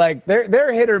mechanics are like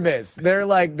they're hit or miss. They're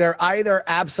either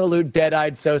absolute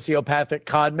dead-eyed sociopathic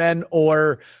con men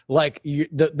or like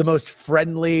the most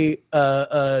friendly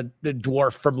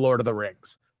dwarf from Lord of the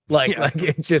Rings. Like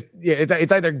it's just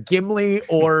it's either Gimli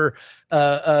or just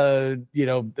a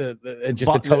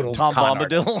total Tom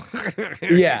Bombadil.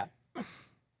 Yeah.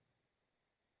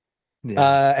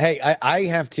 Hey, I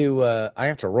have to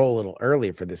roll a little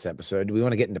early for this episode. Do we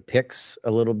want to get into picks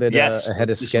a little bit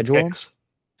ahead of schedule?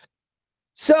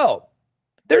 So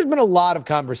there's been a lot of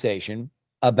conversation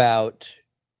about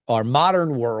our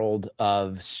modern world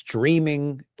of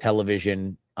streaming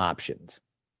television options.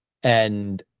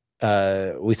 And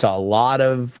we saw a lot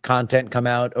of content come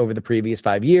out over the previous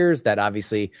 5 years that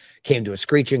obviously came to a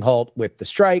screeching halt with the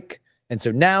strike. And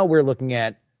so now we're looking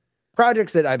at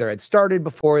projects that either had started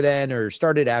before then or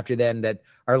started after then that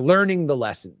are learning the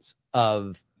lessons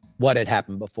of what had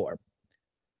happened before.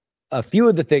 A few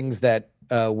of the things that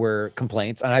were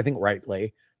complaints, and I think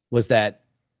rightly, was that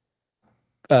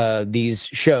these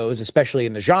shows, especially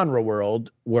in the genre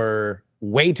world, were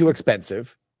way too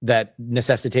expensive, that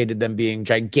necessitated them being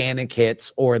gigantic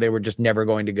hits, or they were just never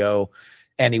going to go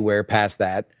anywhere past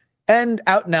that, and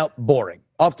out boring.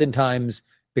 Oftentimes,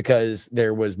 because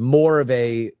there was more of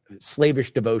a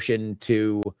slavish devotion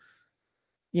to,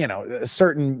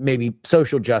 certain maybe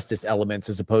social justice elements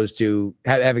as opposed to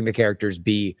having the characters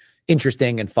be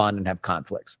interesting and fun and have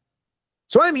conflicts.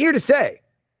 So I'm here to say,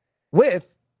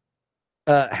 with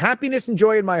happiness and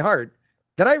joy in my heart,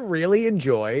 that I really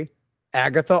enjoy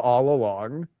Agatha All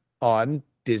Along on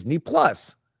Disney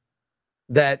Plus.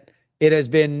 That it has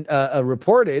been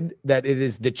reported that it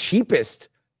is the cheapest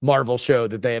Marvel show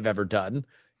that they have ever done.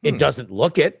 It doesn't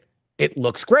look it. It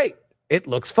looks great. It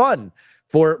looks fun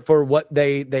for what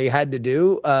they had to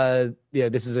do.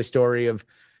 This is a story of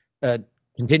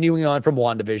continuing on from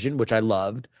WandaVision, which I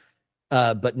loved.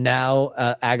 But now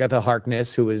Agatha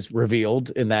Harkness, who is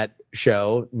revealed in that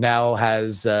show, now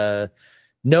has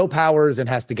no powers and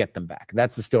has to get them back.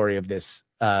 That's the story of this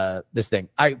thing.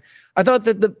 I thought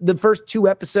that the first 2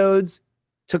 episodes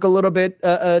took a little bit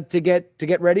to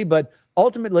get ready, but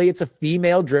ultimately it's a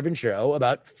female-driven show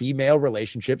about female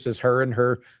relationships as her and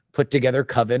her put-together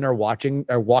coven are walking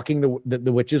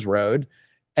the witch's road.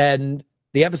 And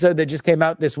the episode that just came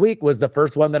out this week was the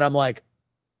first one that I'm like,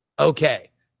 okay,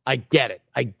 I get it.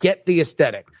 I get the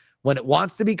aesthetic. When it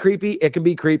wants to be creepy, it can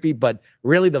be creepy, but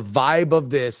really the vibe of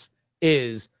this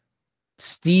is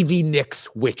Stevie Nicks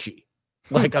witchy.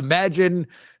 Like imagine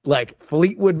like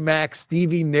Fleetwood Mac,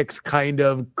 Stevie Nicks kind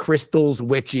of Crystals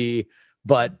witchy,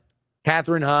 but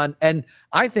Catherine Hahn, and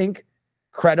I think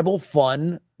credible,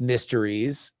 fun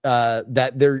mysteries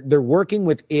that they're working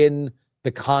within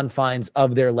the confines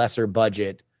of their lesser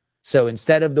budget. So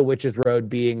instead of The Witch's Road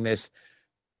being this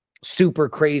super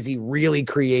crazy, really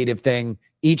creative thing,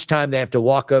 each time they have to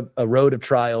walk a road of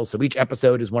trials. So each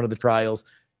episode is one of the trials.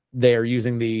 They're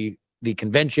using the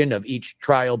convention of each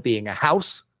trial being a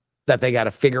house that they got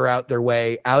to figure out their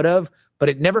way out of, but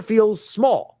it never feels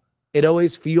small. It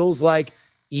always feels like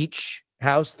each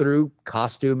house, through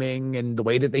costuming and the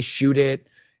way that they shoot it,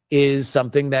 is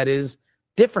something that is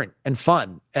different and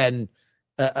fun. And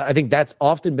I think that's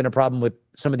often been a problem with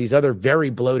some of these other very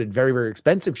bloated, very, very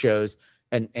expensive shows.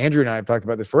 And Andrew and I have talked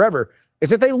about this forever, is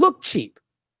that they look cheap.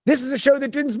 This is a show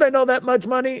that didn't spend all that much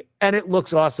money, and it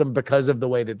looks awesome because of the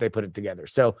way that they put it together.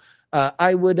 So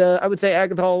I would say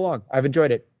Agatha All Along. I've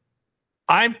enjoyed it.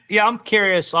 I'm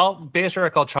curious. I'll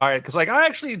try it because like I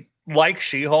actually like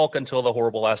She-Hulk until the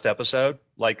horrible last episode.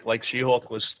 Like She-Hulk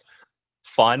was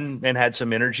fun and had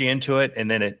some energy into it,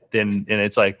 and then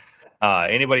it's like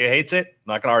anybody who hates it,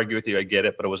 I'm not gonna argue with you. I get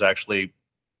it, but it was actually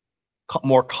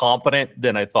more competent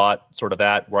than I thought. Sort of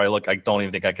that where I don't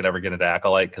even think I could ever get into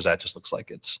Acolyte because that just looks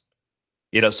like it's,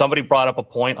 somebody brought up a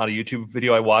point on a YouTube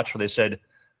video I watched where they said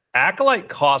Acolyte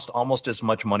cost almost as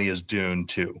much money as Dune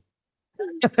 2.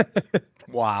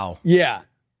 Wow. Yeah.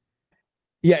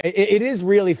 Yeah, it is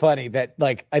really funny that,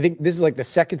 like, I think this is like the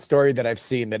second story that I've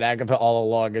seen that Agatha All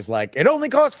Along is like, it only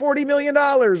costs $40 million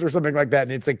or something like that.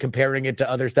 And it's like comparing it to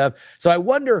other stuff. So I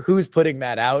wonder who's putting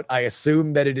that out. I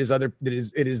assume that it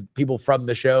is people from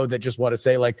the show that just want to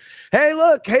say like, hey,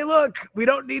 look, we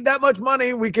don't need that much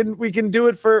money. We can do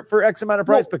it for X amount of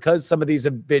price because some of these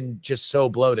have been just so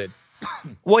bloated.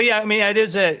 Well, yeah, I mean, it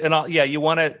is you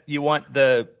want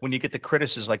when you get the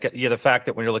criticism, like, the fact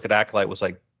that when you look at Acolyte was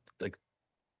like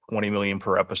 20 million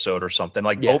per episode or something,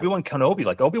 like Obi-Wan Kenobi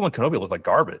looked like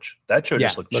garbage. That show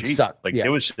just looked cheap. It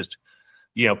was just,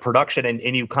 production.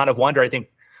 And you kind of wonder, I think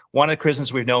one of the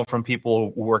criticisms we've known from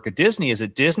people who work at Disney is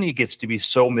that Disney gets to be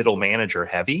so middle manager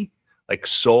heavy, like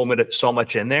so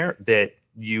much in there that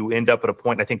you end up at a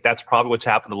point. I think that's probably what's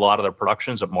happened to a lot of their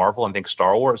productions at Marvel. And I think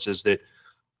Star Wars is that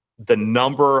the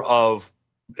number of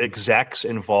execs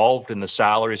involved and the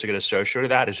salaries that get associated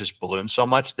with that is just ballooned so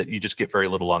much that you just get very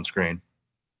little on screen.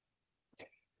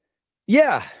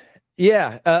 Yeah.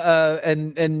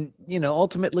 And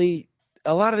ultimately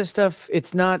a lot of this stuff,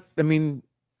 it's not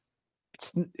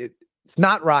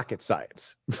rocket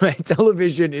science, right?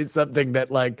 Television is something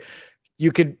that, like,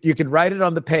 you could write it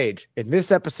on the page. In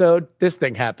this episode, this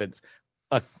thing happens.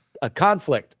 A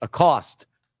conflict, a cost.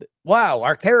 Wow,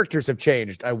 our characters have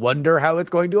changed. I wonder how it's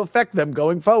going to affect them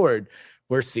going forward.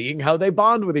 We're seeing how they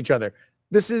bond with each other.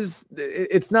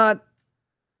 It's not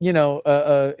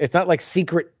like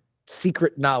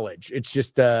secret knowledge. It's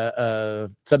just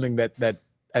something that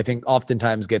I think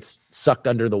oftentimes gets sucked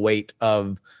under the weight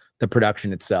of the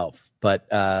production itself. But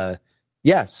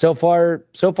so far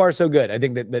so good. I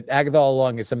think that Agatha All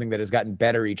Along is something that has gotten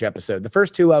better each episode. The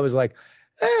first 2 I was like,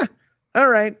 all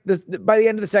right. By the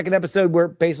end of the second episode, we're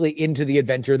basically into the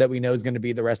adventure that we know is going to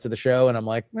be the rest of the show. And I'm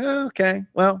like, okay,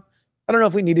 well, I don't know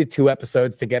if we needed 2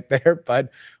 episodes to get there, but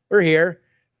we're here.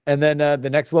 And then the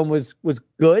next one was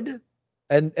good.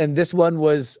 And this one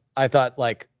was, I thought,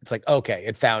 like, it's like, okay,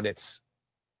 it found its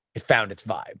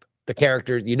vibe. The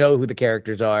characters, who the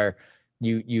characters are.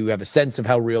 You have a sense of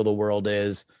how real the world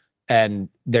is, and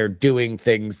they're doing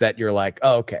things that you're like,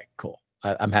 oh, okay, cool.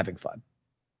 I'm having fun.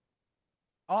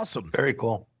 Awesome. Very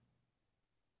cool.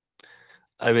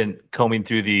 I've been combing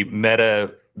through the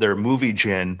their Movie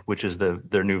Gen, which is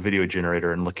their new video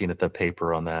generator, and looking at the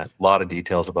paper on that. A lot of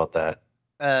details about that.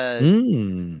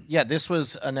 Yeah, this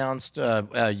was announced.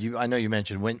 I know you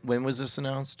mentioned when was this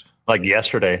announced? Like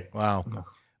yesterday. Wow.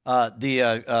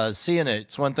 Seeing it,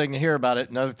 it's one thing to hear about it,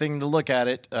 another thing to look at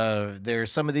it.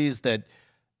 There's some of these that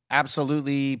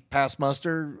absolutely pass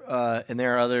muster, and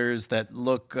there are others that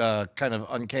look kind of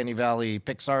uncanny valley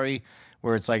Pixar-y,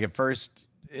 where it's like at first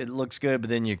it looks good, but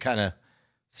then you kind of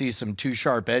see some too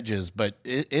sharp edges. But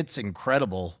it's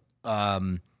incredible.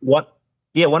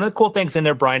 Yeah, one of the cool things in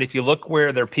there, Brian, if you look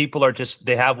where their people are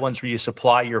they have ones where you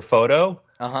supply your photo,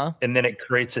 and then it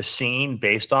creates a scene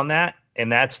based on that. And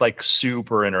that's like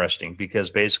super interesting, because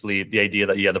basically the idea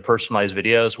that the personalized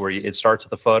videos where it starts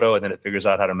with a photo and then it figures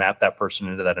out how to map that person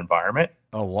into that environment.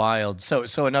 Oh, wild. So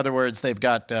in other words, they've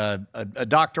got a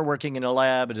doctor working in a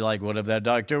lab, and you're like, what if that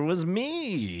doctor was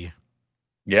me?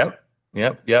 Yep.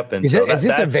 And is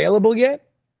this available yet?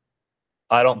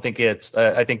 I don't think it's.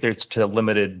 I think it's to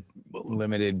limited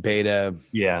beta.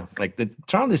 Yeah, like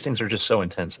some of these things are just so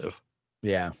intensive.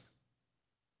 Yeah.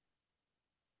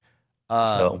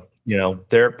 So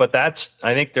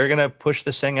I think they're gonna push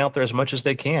this thing out there as much as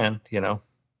they can.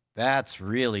 That's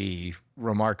really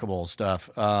remarkable stuff.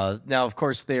 Now, of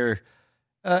course, they're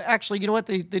actually, you know what?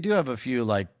 They do have a few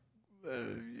like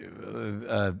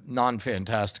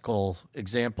non-fantastical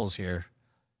examples here,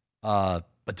 but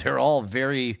they're all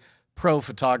very pro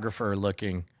photographer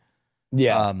looking.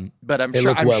 Yeah. But I'm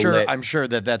sure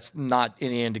that that's not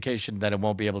any indication that it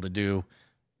won't be able to do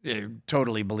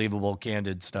totally believable,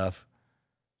 candid stuff.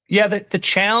 Yeah, the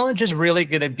challenge is really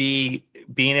going to be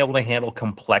being able to handle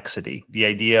complexity. The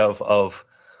idea of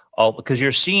because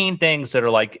you're seeing things that are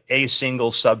like a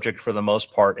single subject for the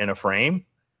most part in a frame.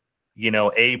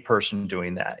 A person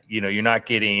doing that. You're not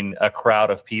getting a crowd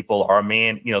of people or a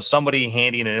man. Somebody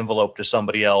handing an envelope to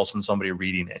somebody else and somebody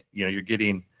reading it. You're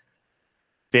getting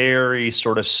very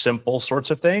sort of simple sorts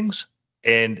of things,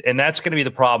 and that's going to be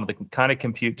the problem. The kind of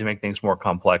compute to make things more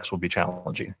complex will be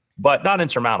challenging, but not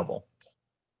insurmountable.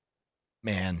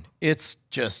 Man, it's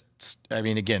just, I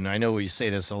mean, again, I know we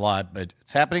say this a lot, but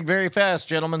it's happening very fast,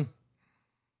 gentlemen.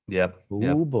 Yep.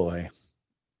 Oh, boy.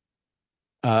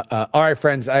 All right,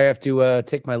 friends, I have to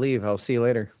take my leave. I'll see you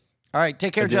later. All right,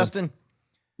 take care, Justin.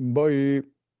 Bye.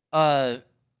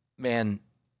 Man,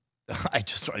 I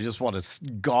just want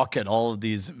to gawk at all of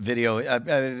these video.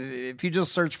 If you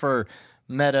just search for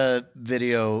Meta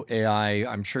Video AI,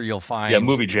 I'm sure you'll find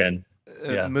Movie Gen.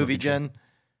 Movie Gen.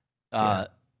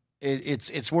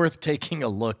 It's worth taking a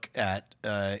look at.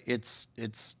 It's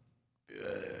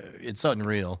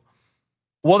unreal.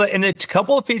 Well, and a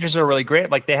couple of features are really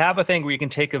great. Like they have a thing where you can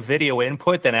take a video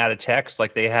input, then add a text.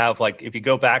 Like they have, like if you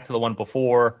go back to the one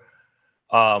before,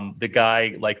 the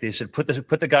guy, like they said, put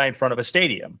the guy in front of a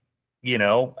stadium,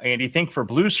 and you think for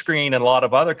blue screen and a lot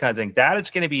of other kinds of things, that is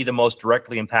going to be the most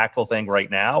directly impactful thing right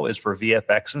now is for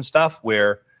VFX and stuff,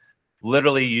 where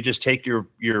literally you just take your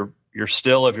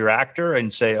still of your actor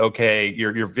and say, okay,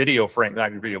 your video frame,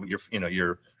 not your video, but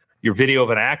your video of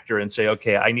an actor, and say,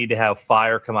 okay, I need to have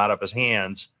fire come out of his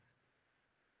hands.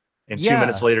 And 2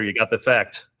 minutes later, you got the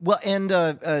effect. Well, and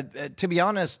to be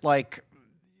honest, like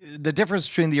the difference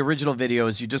between the original video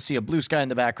is you just see a blue sky in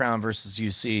the background versus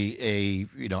you see a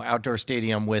outdoor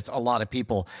stadium with a lot of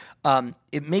people.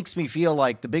 It makes me feel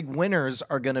like the big winners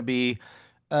are going to be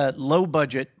low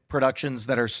budget productions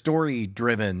that are story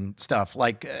driven stuff.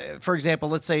 Like, for example,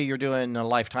 let's say you're doing a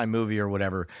Lifetime movie or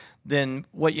whatever, then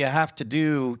what you have to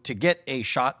do to get a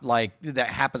shot like that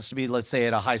happens to be, let's say,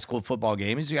 at a high school football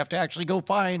game is you have to actually go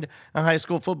find a high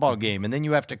school football game. And then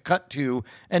you have to cut to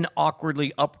an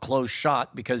awkwardly up close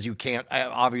shot because you can't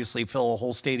obviously fill a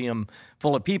whole stadium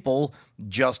full of people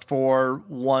just for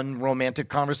one romantic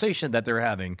conversation that they're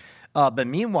having. But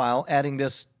meanwhile, adding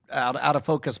this out of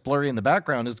focus blurry in the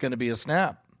background is going to be a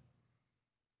snap.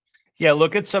 Yeah,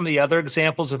 look at some of the other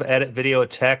examples of edit video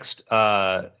text.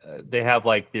 They have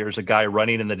there's a guy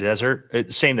running in the desert.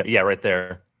 Right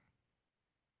there.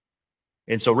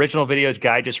 And so original video,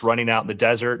 guy just running out in the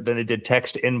desert. Then they did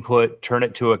text input, turn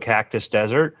it to a cactus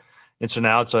desert. And so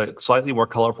now it's a slightly more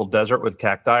colorful desert with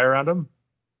cacti around him.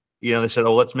 They said,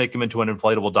 oh, let's make him into an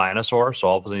inflatable dinosaur. So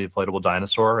all of a sudden, inflatable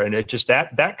dinosaur. And it just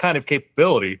that kind of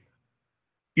capability.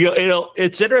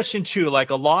 It's interesting too. Like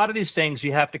a lot of these things,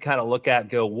 you have to kind of look at, and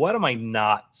go, what am I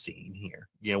not seeing here?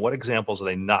 What examples are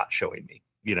they not showing me?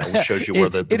 Which shows you where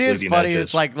the it is funny.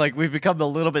 It's like we've become a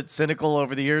little bit cynical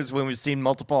over the years when we've seen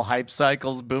multiple hype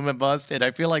cycles, boom and bust, and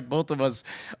I feel like both of us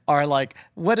are like,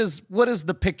 what is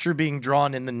the picture being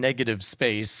drawn in the negative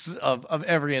space of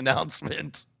every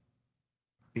announcement?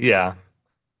 Yeah.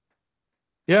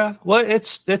 Yeah, well,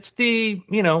 it's the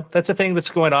that's the thing that's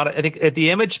going on. I think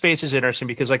the image space is interesting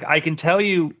because like I can tell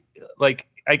you, like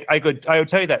I would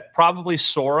tell you that probably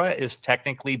Sora is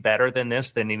technically better than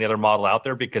any other model out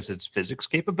there because its physics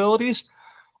capabilities.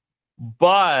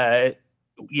 But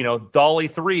DALL-E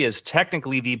 3 is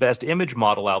technically the best image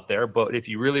model out there. But if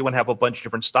you really want to have a bunch of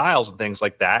different styles and things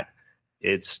like that,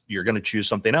 you're going to choose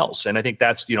something else. And I think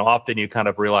that's often you kind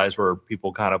of realize where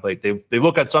people kind of like they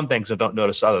look at some things and don't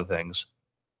notice other things.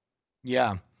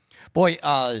 Yeah. Boy,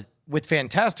 with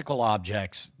fantastical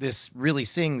objects, this really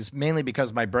sings mainly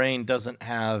because my brain doesn't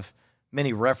have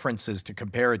many references to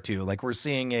compare it to. Like we're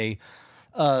seeing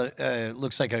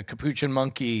looks like a capuchin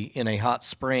monkey in a hot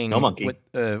spring No monkey.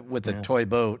 with a toy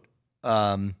boat.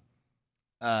 And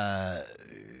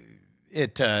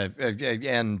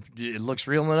it looks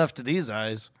real enough to these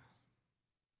eyes.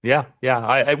 Yeah.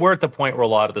 We're at the point where a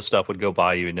lot of the stuff would go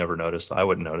by you and never notice. I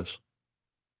wouldn't notice.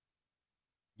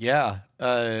 Yeah,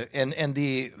 and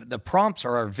the prompts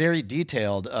are very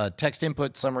detailed. Text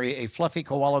input summary: a fluffy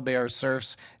koala bear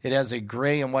surfs. It has a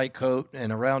gray and white coat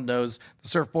and a round nose. The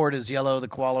surfboard is yellow. The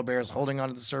koala bear is holding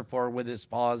onto the surfboard with its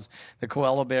paws. The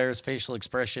koala bear's facial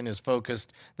expression is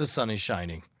focused. The sun is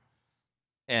shining.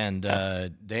 And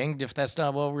danged if that's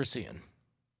not what we're seeing.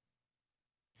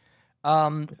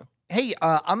 Hey,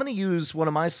 I'm going to use one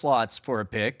of my slots for a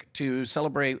pick to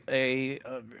celebrate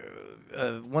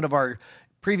one of our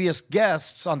previous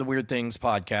guests on the Weird Things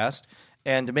podcast.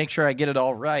 And to make sure I get it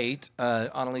all right,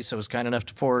 Annalisa was kind enough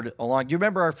to forward along. Do you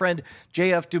remember our friend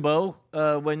J.F. Dubow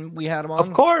when we had him on?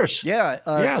 Of course. Yeah.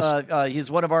 Yes.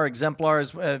 He's one of our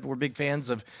exemplars. We're big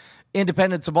fans of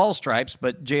Independence of All Stripes.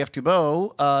 But J.F.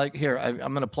 Dubow, here, I'm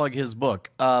going to plug his book.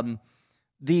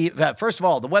 First of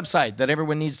all, the website that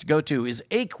everyone needs to go to is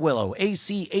Achewillow,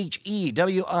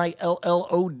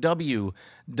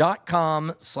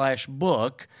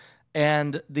 ACHEWILLOW.com/book.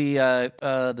 And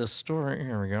the story,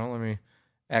 here we go.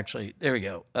 There we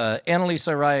go.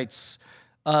 Annalisa writes,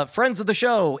 friends of the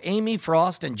show, Amy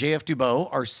Frost and JF Dubow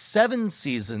are 7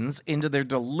 seasons into their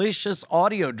delicious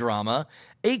audio drama,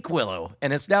 Achewillow,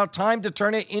 and it's now time to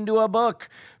turn it into a book.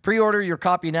 Pre-order your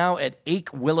copy now at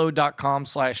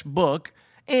achewillow.com/book.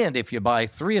 And if you buy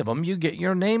 3 of them, you get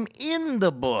your name in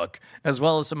the book, as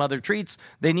well as some other treats.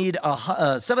 They need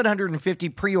 750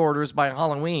 pre-orders by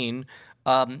Halloween,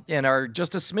 and are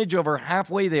just a smidge over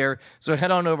halfway there. So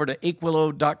head on over to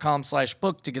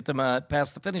achewillow.com/book to get them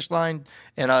past the finish line.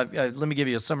 And let me give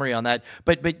you a summary on that.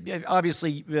 But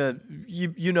obviously,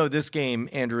 you know this game,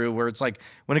 Andrew, where it's like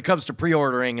when it comes to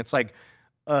pre-ordering, it's like,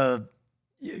 100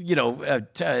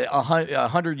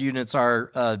 units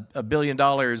are $1 billion.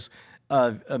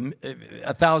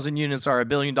 1,000 units are $1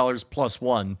 billion plus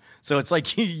 1. So it's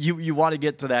like you want to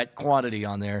get to that quantity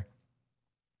on there.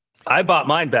 I bought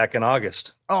mine back in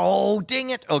August. Oh, dang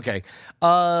it. Okay.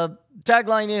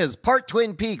 Tagline is part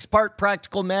Twin Peaks, part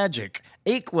practical magic.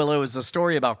 Achewillow is a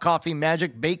story about coffee,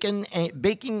 magic, baking,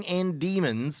 and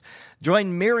demons.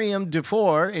 Join Miriam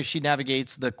Dufour as she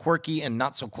navigates the quirky and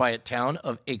not-so-quiet town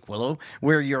of Achewillow,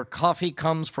 where your coffee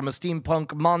comes from a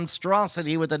steampunk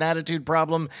monstrosity with an attitude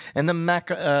problem, and the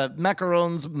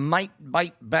macarons might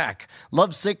bite back.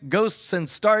 Lovesick ghosts and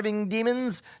starving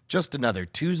demons. Just another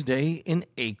Tuesday in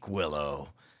Achewillow.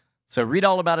 So read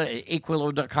all about it at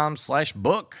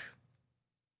achewillow.com/book.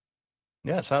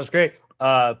 Yeah, sounds great.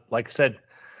 Like I said,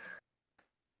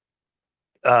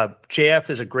 JF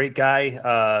is a great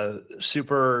guy,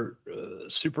 super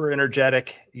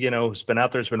energetic, has been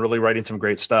out there, has been really writing some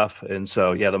great stuff. And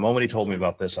so, yeah, the moment he told me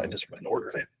about this, I just went and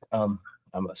ordered it. I'm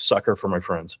a sucker for my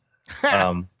friends.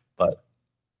 But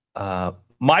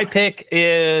my pick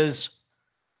is,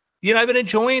 I've been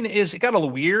enjoying it got a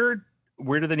little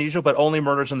weirder than usual, but Only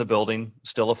Murders in the Building,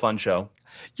 still a fun show.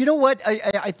 You know what?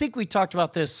 I think we talked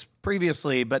about this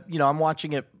previously, but I'm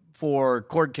watching it for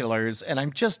Cord Killers, and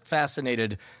I'm just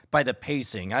fascinated by the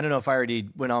pacing. I don't know if I already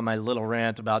went on my little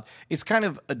rant about it's kind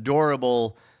of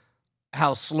adorable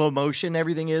how slow motion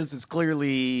everything is. It's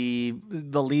clearly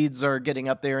the leads are getting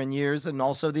up there in years, and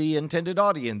also the intended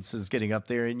audience is getting up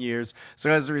there in years. So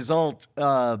as a result,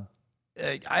 I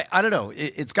don't know.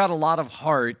 It's got a lot of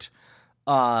heart.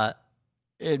 And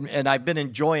I've been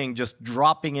enjoying just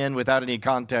dropping in without any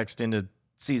context into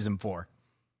season 4.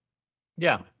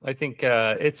 Yeah, I think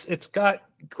it's got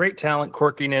great talent,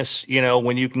 quirkiness.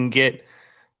 When you can get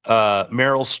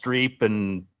Meryl Streep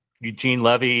and Eugene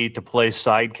Levy to play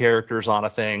side characters on a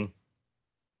thing,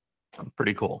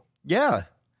 pretty cool. Yeah,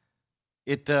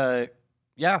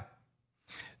 yeah.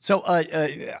 So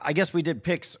I guess we did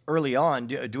picks early on.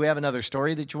 Do we have another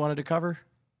story that you wanted to cover?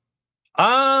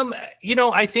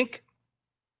 I think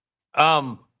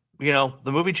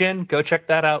the movie Gin, go check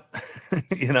that out.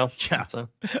 Yeah. So,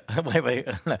 Wait.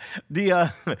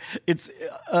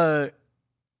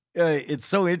 It's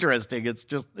so interesting. It's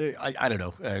just I don't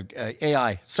know.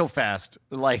 AI so fast.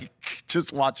 Like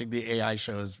just watching the AI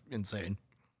show is insane.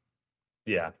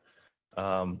 yeah.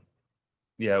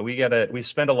 Yeah, we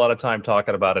spend a lot of time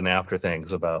talking about in After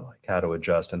Things about like how to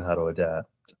adjust and how to adapt.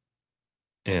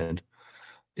 And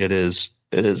it is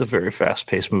a very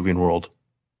fast-paced moving world.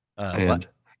 And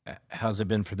how's it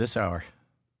been for this hour?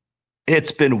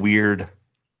 It's been weird.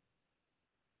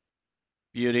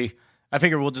 Beauty. I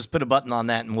figure we'll just put a button on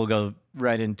that and we'll go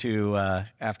right into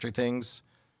After Things.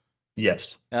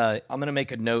 Yes. I'm going to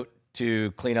make a note to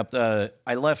clean up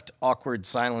I left awkward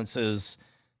silences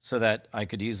so that I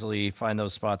could easily find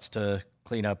those spots to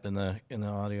clean up in the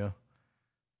audio.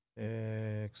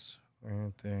 Things.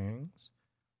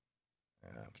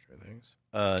 After Things.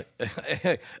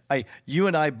 You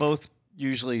and I both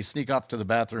usually sneak off to the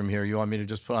bathroom here. You want me to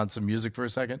just put on some music for a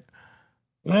second?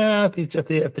 Yeah,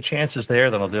 if the chance is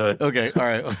there, then I'll do it. Okay, all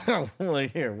right. Well,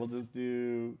 here, we'll just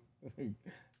do.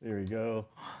 There we go.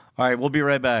 All right, we'll be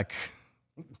right back.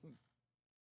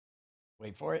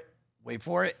 Wait for it. Wait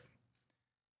for it.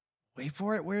 Wait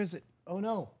for it. Where is it? Oh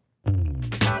no.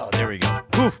 Oh, there we go.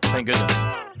 Oof, thank goodness.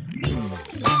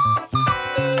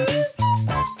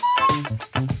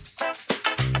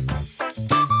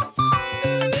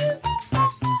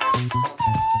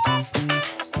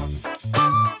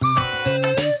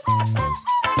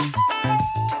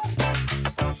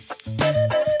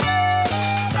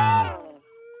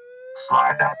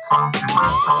 Slide that funky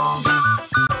rhythm.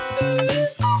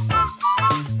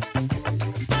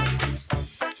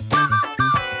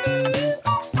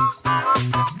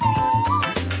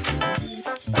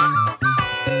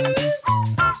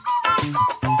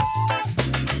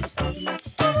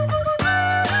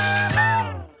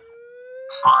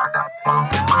 Slide that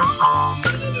funky rhythm.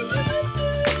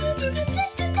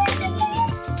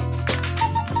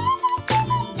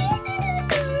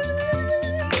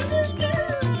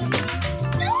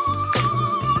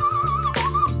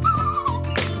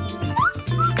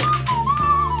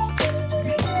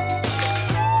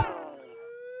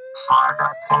 Slide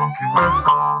that funky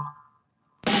rhythm.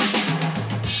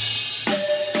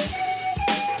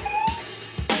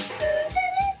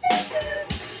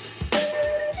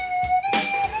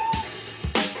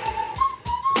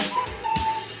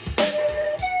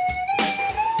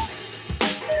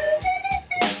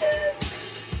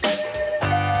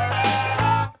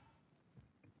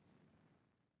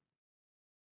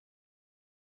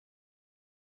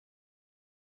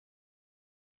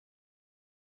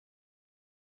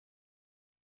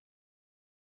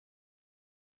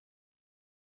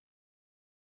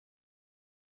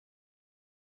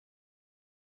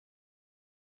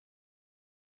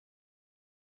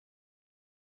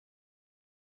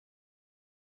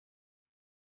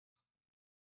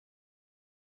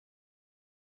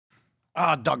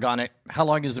 Ah, doggone it. How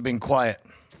long has it been quiet?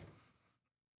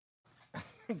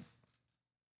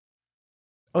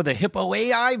 Oh, the Hippo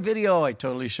AI video. I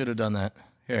totally should have done that.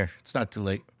 Here, it's not too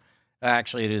late.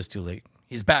 Actually, it is too late.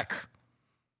 He's back.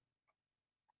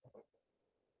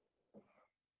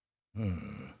 All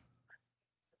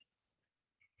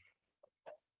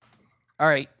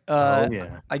right.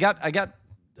 Yeah. I got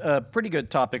a pretty good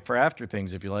topic for After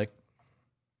Things, if you like.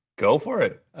 Go for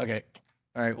it. Okay.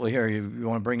 All right. Well, here, you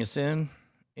want to bring us in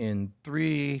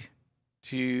 3,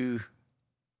 2.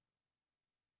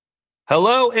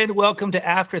 Hello and welcome to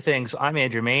After Things. I'm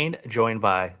Andrew Main, joined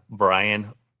by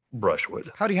Brian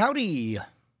Brushwood. Howdy, howdy.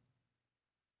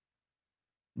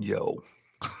 Yo.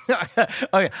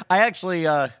 Okay. I actually,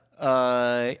 I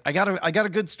got a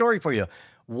good story for you.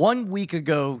 1 week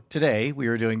ago today, we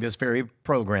were doing this very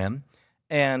program,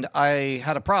 and I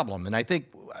had a problem, and I think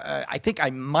I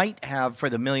might have, for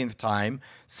the millionth time,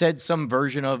 said some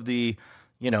version of the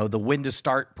when to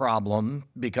start problem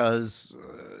because,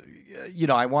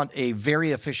 I want a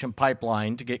very efficient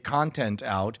pipeline to get content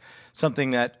out, something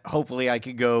that hopefully I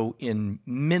could go in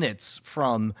minutes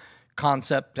from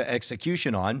concept to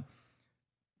execution on.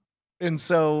 And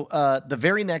so the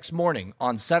very next morning,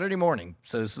 on Saturday morning,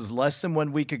 so this is less than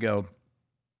 1 week ago,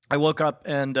 I woke up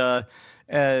and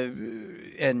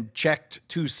checked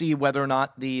to see whether or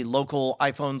not the local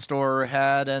iPhone store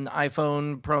had an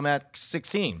iPhone Pro Max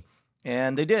 16.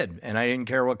 And they did. And I didn't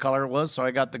care what color it was, so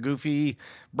I got the goofy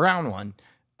brown one.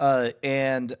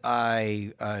 And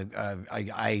I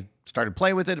started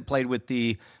playing with it. It played with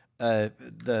the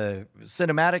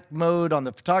cinematic mode on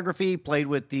the photography, played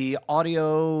with the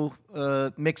audio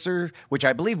mixer, which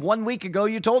I believe 1 week ago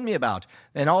you told me about.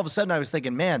 And all of a sudden I was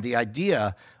thinking, man, the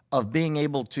idea of being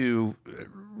able to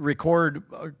record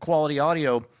quality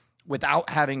audio without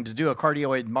having to do a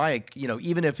cardioid mic,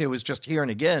 even if it was just here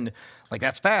and again, like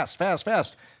that's fast, fast,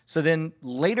 fast. So then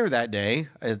later that day,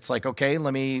 it's like, okay,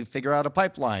 let me figure out a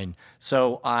pipeline.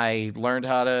 So I learned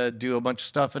how to do a bunch of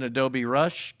stuff in Adobe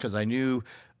Rush because I knew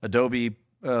Adobe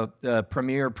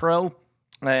Premiere Pro.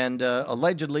 And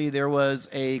allegedly there was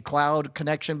a cloud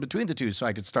connection between the two, so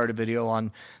I could start a video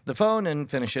on the phone and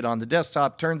finish it on the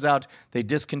desktop. Turns out they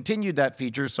discontinued that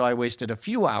feature, so I wasted a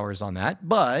few hours on that.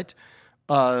 But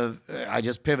I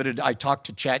just pivoted. I talked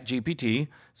to ChatGPT,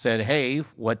 said, hey,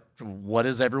 what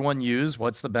does everyone use?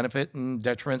 What's the benefit and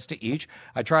detriments to each?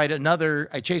 I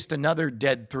chased another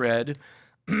dead thread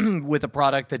with a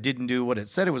product that didn't do what it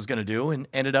said it was going to do and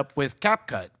ended up with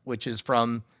CapCut, which is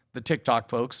from the TikTok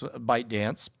folks,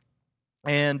 ByteDance.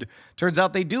 And turns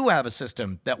out they do have a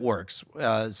system that works.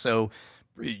 So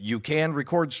you can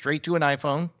record straight to an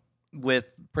iPhone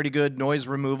with pretty good noise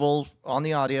removal on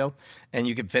the audio, and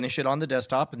you can finish it on the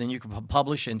desktop, and then you can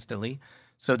publish instantly.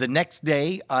 So the next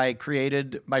day, I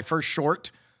created my first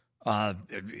short.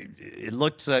 It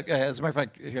looked, as a matter of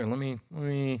fact, here, let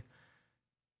me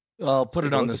I'll put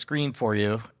it on the screen for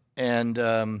you. And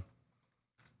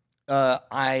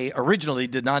I originally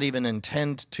did not even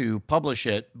intend to publish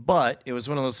it, but it was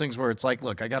one of those things where it's like,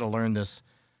 look, I got to learn this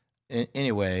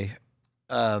anyway.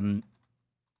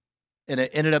 And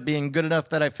it ended up being good enough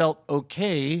that I felt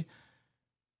okay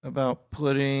about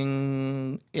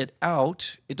putting it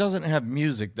out. It doesn't have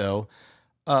music, though.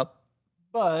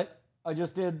 But I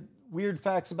just did weird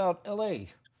facts about LA.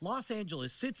 Los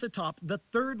Angeles sits atop the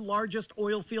third largest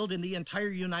oil field in the entire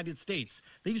United States.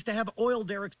 They used to have oil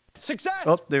derricks. Success!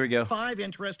 Oh, there we go. 5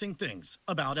 interesting things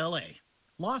about LA.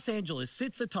 Los Angeles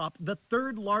sits atop the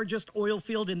third largest oil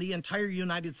field in the entire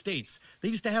United States. They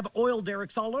used to have oil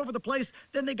derricks all over the place,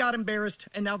 then they got embarrassed,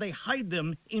 and now they hide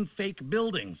them in fake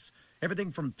buildings.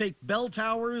 Everything from fake bell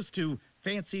towers to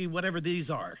fancy whatever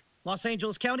these are. Los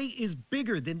Angeles County is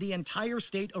bigger than the entire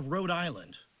state of Rhode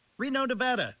Island. Reno,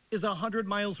 Nevada is 100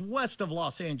 miles west of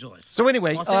Los Angeles. So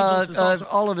anyway, Los Angeles is also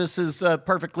all of this is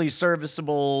perfectly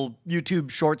serviceable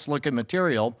YouTube Shorts looking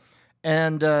material.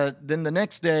 And then the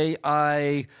next day,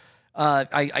 I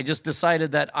just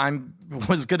decided that I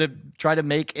was going to try to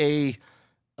make a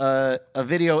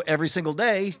video every single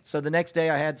day. So the next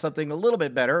day I had something a little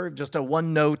bit better, just a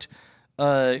one-note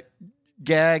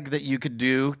gag that you could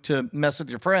do to mess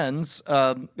with your friends.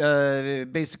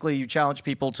 Basically, you challenge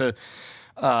people to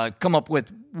come up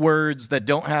with words that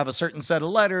don't have a certain set of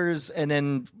letters, and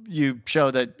then you show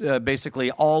that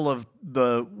basically all of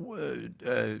the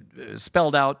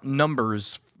spelled out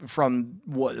numbers from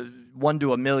 1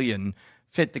 to a million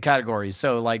fit the category.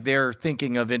 So like they're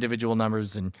thinking of individual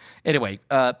numbers. And anyway,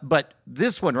 but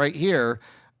this one right here,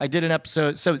 I did an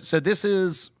episode. So this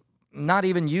is not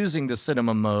even using the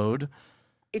cinema mode.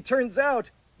 It turns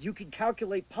out you can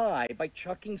calculate pi by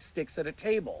chucking sticks at a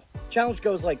table. Challenge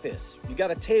goes like this. You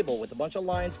got a table with a bunch of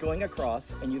lines going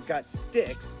across, and you've got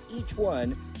sticks, each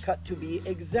one cut to be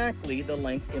exactly the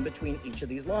length in between each of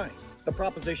these lines. The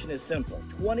proposition is simple.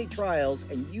 20 trials,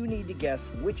 and you need to guess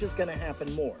which is gonna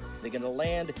happen more. Are they gonna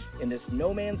land in this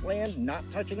no man's land, not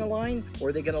touching a line, or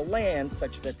are they gonna land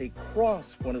such that they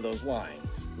cross one of those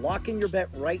lines? Lock in your bet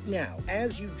right now.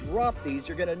 As you drop these,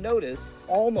 you're gonna notice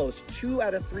almost 2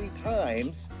 out of 3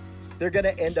 times they're going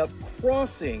to end up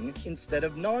crossing instead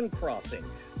of non-crossing.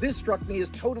 This struck me as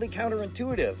totally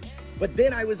counterintuitive. But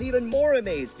then I was even more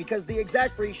amazed because the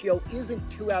exact ratio isn't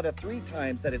 2 out of 3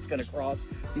 times that it's going to cross.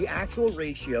 The actual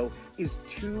ratio is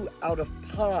 2 out of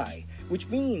pi, which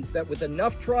means that with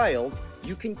enough trials,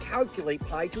 you can calculate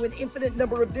pi to an infinite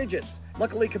number of digits.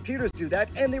 Luckily, computers do that,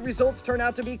 and the results turn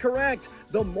out to be correct.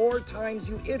 The more times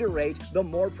you iterate, the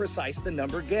more precise the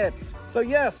number gets. So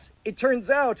yes, it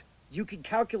turns out you can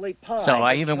calculate pi. So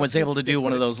I even was able to do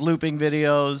one of those looping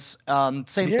videos.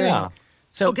 Same thing.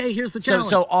 So okay, here's the challenge.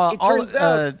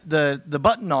 So the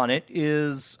button on it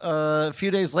is a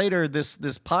few days later.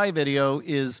 This pi video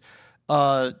is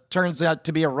turns out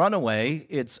to be a runaway.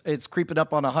 It's creeping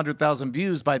up on 100,000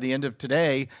 views by the end of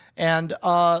today. And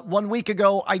 1 week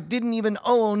ago, I didn't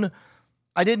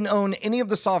own any of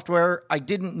the software. I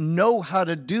didn't know how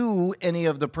to do any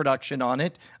of the production on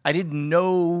it. I didn't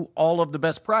know all of the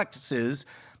best practices,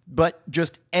 but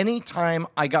just anytime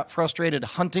I got frustrated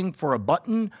hunting for a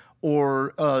button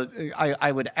or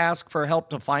I would ask for help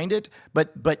to find it,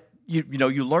 but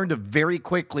you learn to very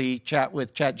quickly chat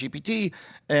with ChatGPT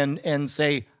and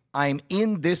say, I'm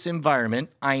in this environment,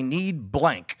 I need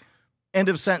blank. End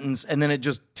of sentence, and then it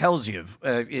just tells you.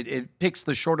 It picks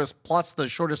the shortest, plots the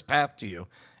shortest path to you.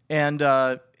 And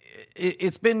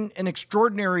it's been an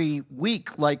extraordinary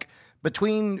week. Like,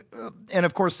 between, and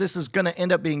of course, this is going to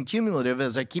end up being cumulative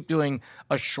as I keep doing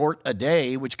a short a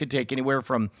day, which could take anywhere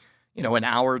from, an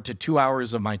hour to 2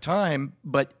 hours of my time.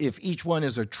 But if each one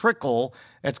is a trickle,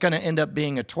 it's going to end up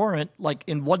being a torrent, like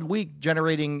in 1 week,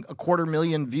 generating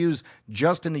 250,000 views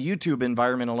just in the YouTube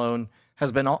environment alone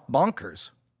has been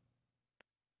bonkers.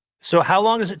 So how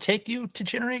long does it take you to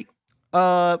generate?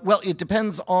 Well, it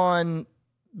depends on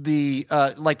the,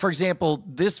 like, for example,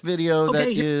 this video that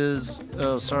is,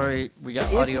 oh, sorry, we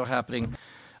got audio happening.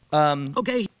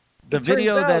 Okay. The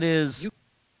video that is,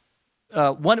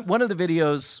 one of the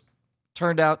videos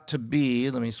turned out to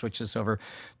be, let me switch this over,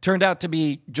 turned out to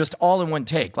be just all in one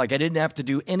take. Like, I didn't have to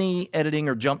do any editing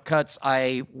or jump cuts.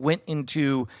 I went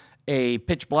into a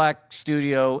pitch black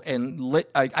studio and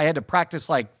I had to practice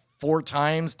like 4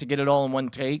 times to get it all in one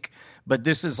take. But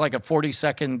this is like a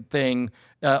 40-second thing.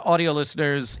 Audio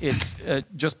listeners, it's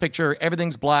just picture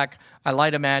everything's black. I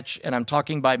light a match and I'm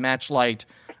talking by match light.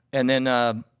 And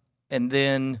then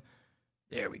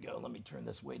there we go. Let me turn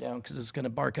this way down because it's going to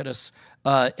bark at us.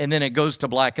 And then it goes to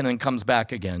black and then comes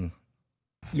back again.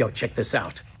 Yo, check this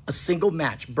out. A single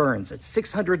match burns at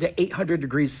 600 to 800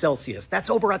 degrees Celsius. That's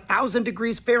over 1,000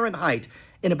 degrees Fahrenheit.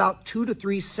 In about 2 to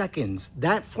 3 seconds,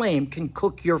 that flame can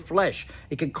cook your flesh.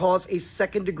 It can cause a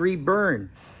 2nd-degree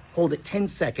burn. Hold it 10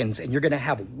 seconds and you're gonna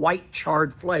have white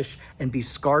charred flesh and be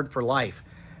scarred for life.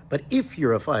 But if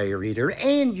you're a fire eater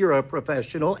and you're a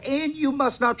professional and you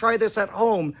must not try this at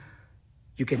home,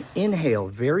 you can inhale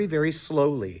very, very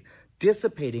slowly,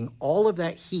 dissipating all of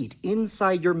that heat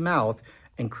inside your mouth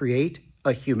and create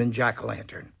a human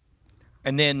jack-o'-lantern.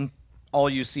 And then all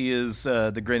you see is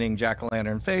the grinning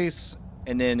jack-o'-lantern face,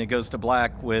 and then it goes to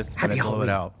black with Happy and I blow it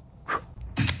Halloween.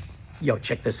 out. Yo,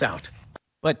 check this out.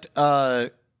 But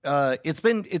it's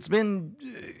been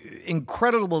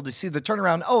incredible to see the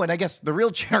turnaround. Oh, and I guess the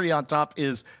real cherry on top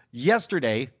is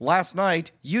last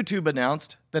night, YouTube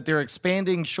announced that they're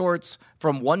expanding shorts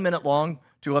from 1 minute long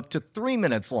to up to 3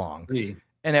 minutes long.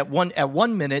 And at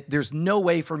 1 minute, there's no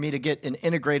way for me to get an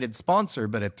integrated sponsor,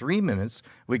 but at 3 minutes,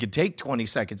 we could take 20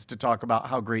 seconds to talk about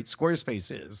how great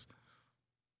Squarespace is.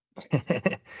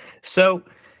 So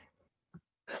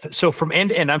from end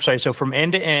to end, from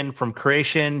end to end, from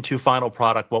creation to final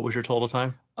product, what was your total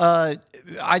time?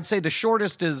 I'd say the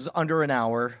shortest is under an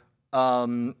hour,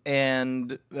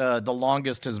 and the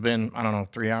longest has been,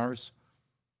 3 hours.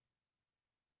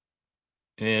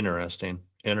 Interesting.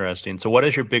 So what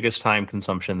is your biggest time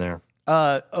consumption there?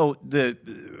 Right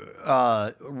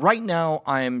now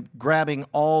I'm grabbing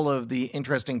all of the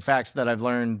interesting facts that I've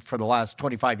learned for the last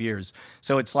 25 years.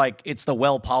 So it's like, it's the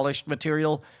well-polished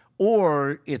material,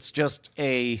 or it's just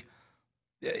a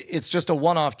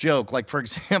one-off joke. Like, for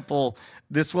example,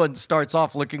 this one starts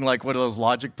off looking like one of those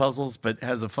logic puzzles, but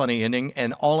has a funny ending.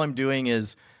 And all I'm doing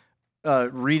is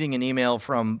reading an email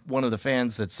from one of the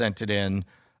fans that sent it in.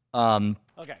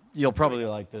 Okay. You'll probably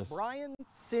like this. Brian,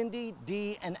 Cindy,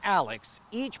 Dee, and Alex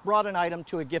each brought an item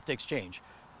to a gift exchange.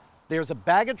 There's a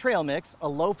bag of trail mix, a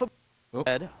loaf of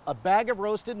bread, a bag of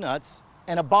roasted nuts,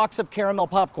 and a box of caramel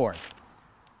popcorn.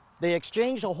 They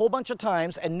exchanged a whole bunch of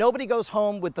times, and nobody goes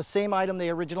home with the same item they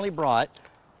originally brought.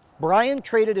 Brian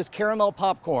traded his caramel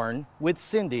popcorn with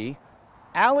Cindy.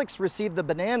 Alex received the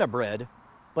banana bread,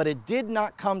 but it did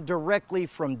not come directly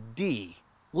from Dee.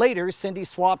 Later, Cindy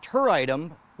swapped her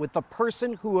item with the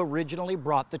person who originally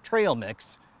brought the trail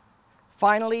mix.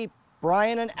 Finally,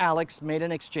 Brian and Alex made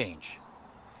an exchange.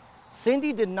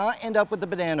 Cindy did not end up with the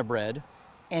banana bread,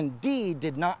 and Dee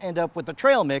did not end up with the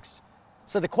trail mix.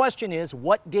 So the question is,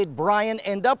 what did Brian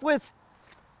end up with?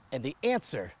 And the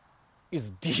answer is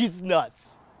Dee's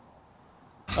nuts.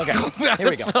 Okay, here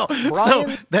we go. So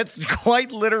that's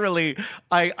quite literally,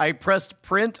 I pressed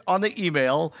print on the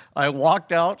email, I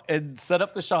walked out and set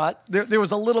up the shot. There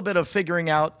was a little bit of figuring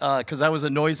out, because I was a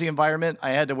noisy environment.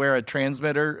 I had to wear a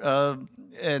transmitter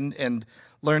and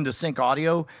learn to sync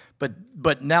audio.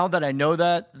 But now that I know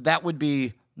that would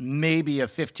be maybe a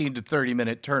 15 to 30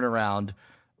 minute turnaround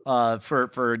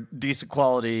for decent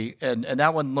quality. And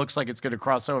that one looks like it's going to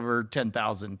cross over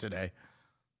 10,000 today.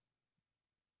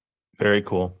 Very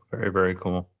cool. Very, very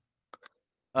cool.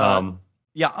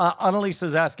 Yeah, Annalise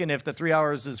is asking if the 3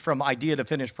 hours is from idea to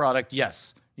finished product.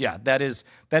 Yes. Yeah, that is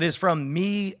from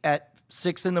me at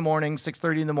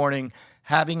 6:30 in the morning,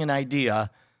 having an idea,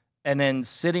 and then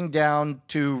sitting down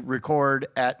to record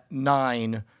at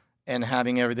 9 and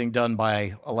having everything done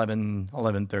by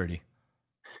 11:30.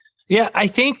 Yeah, I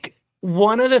think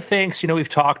one of the things, we've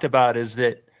talked about is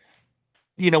that,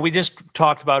 we just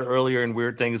talked about earlier in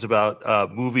Weird Things about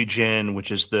MovieGen,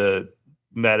 which is the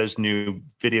Meta's new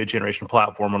video generation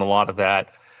platform, and a lot of that.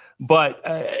 But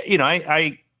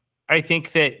I I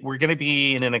think that we're going to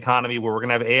be in an economy where we're going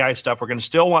to have AI stuff. We're going to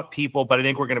still want people, but I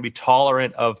think we're going to be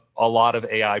tolerant of a lot of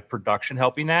AI production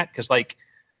helping that. Because like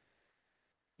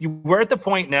we're at the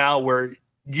point now where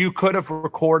you could have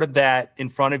recorded that in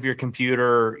front of your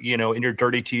computer, you know, in your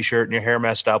dirty t-shirt and your hair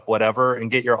messed up, whatever, and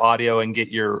get your audio and get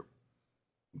your,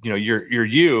 you know,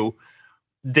 you,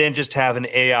 then just have an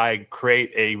AI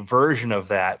create a version of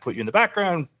that, put you in the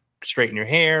background, straighten your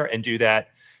hair and do that.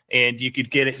 And you could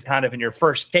get it kind of in your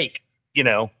first take, you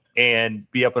know, and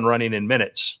be up and running in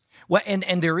minutes. Well, and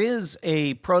there is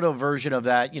a proto version of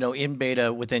that, you know, in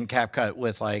beta within CapCut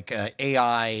with like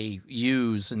AI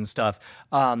use and stuff.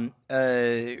 Right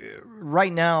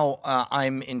now,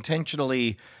 I'm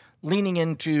intentionally leaning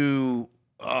into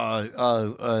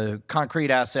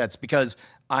concrete assets because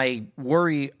I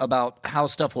worry about how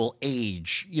stuff will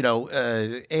age. You know,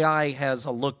 AI has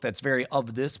a look that's very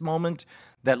of this moment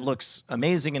that looks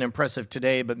amazing and impressive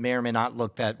today, but may or may not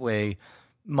look that way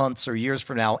months or years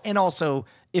from now. And also,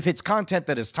 if it's content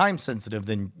that is time sensitive,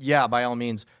 then yeah, by all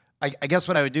means, I guess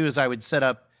what I would do is I would set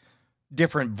up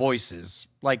different voices.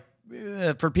 Like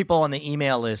for people on the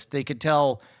email list, they could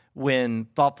tell when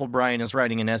Thoughtful Brian is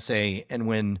writing an essay and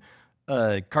when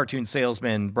Cartoon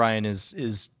Salesman Brian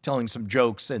is telling some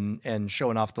jokes and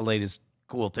showing off the latest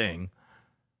cool thing.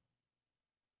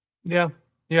 Yeah.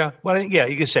 Yeah. Well, yeah,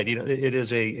 like you said, you know,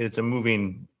 it's a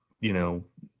moving, you know,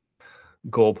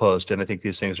 goalpost, and I think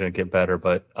these things are going to get better,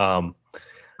 but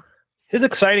it's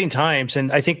exciting times, and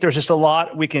I think there's just a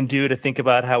lot we can do to think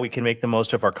about how we can make the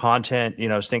most of our content. You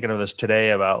know, I was thinking of this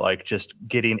today about like just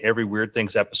getting every Weird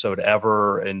Things episode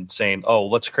ever and saying, oh,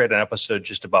 let's create an episode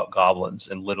just about goblins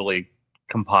and literally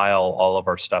compile all of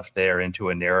our stuff there into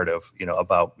a narrative, you know,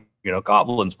 about, you know,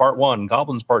 goblins part 1,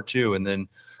 goblins part 2, and then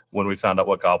when we found out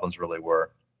what goblins really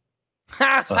were.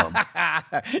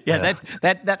 Yeah,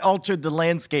 that altered the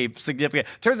landscape significantly.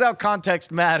 Turns out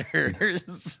context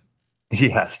matters.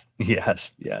 Yes.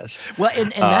 Well,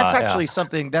 and that's actually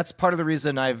something, that's part of the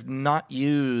reason I've not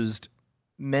used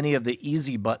many of the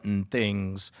easy button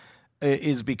things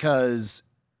is because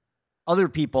other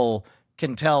people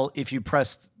can tell if you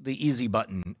press the easy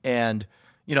button. And,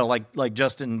 you know, like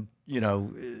Justin, you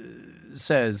know,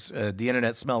 says, the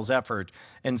internet smells effort.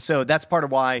 And so that's part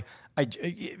of why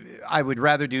I would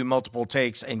rather do multiple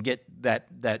takes and get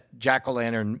that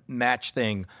jack-o'-lantern match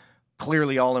thing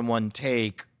clearly all in one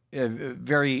take.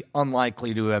 Very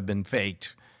unlikely to have been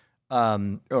faked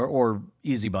or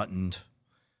easy buttoned.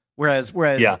 Whereas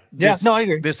I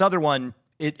agree. This other one,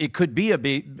 it could be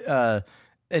an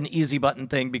easy button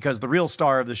thing because the real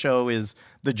star of the show is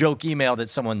the joke email that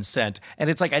someone sent. And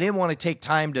it's like, I didn't want to take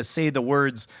time to say the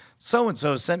words,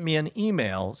 so-and-so sent me an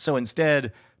email. So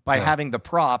instead, by having the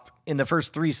prop in the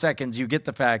first 3 seconds, you get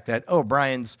the fact that, oh,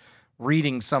 Brian's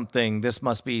reading something. This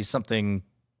must be something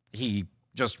he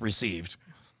just received.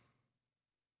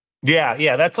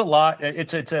 Yeah, that's a lot.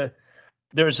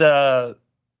 There's the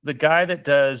guy that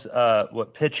does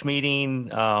Pitch Meeting,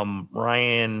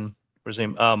 Ryan, what's his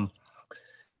name?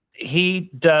 He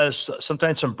does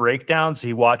sometimes some breakdowns.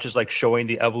 He watches like showing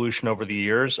the evolution over the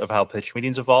years of how pitch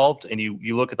meetings evolved, and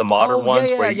you look at the modern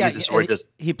ones where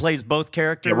he plays both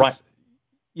characters.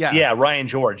 Yeah, Ryan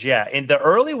George. Yeah, and the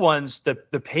early ones, the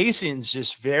pacing is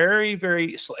just very,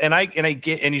 very. And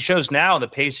he shows now the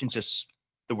pacing just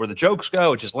where the jokes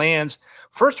go, it just lands.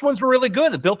 First ones were really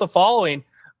good. It built a following,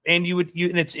 and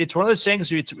it's one of those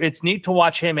things. It's neat to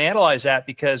watch him analyze that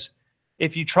because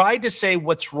if you tried to say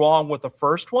what's wrong with the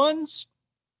first ones,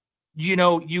 you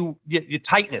know, your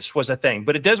tightness was a thing,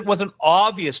 but it wasn't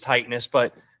obvious tightness,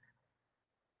 but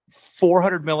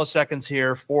 400 milliseconds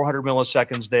here, 400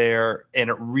 milliseconds there,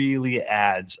 and it really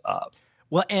adds up.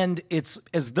 Well, and it's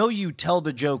as though you tell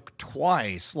the joke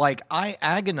twice. Like I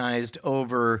agonized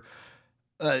over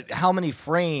how many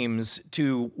frames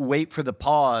to wait for the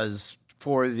pause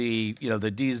for the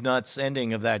D's nuts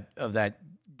ending of that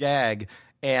gag.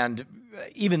 And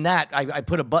even that, I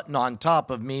put a button on top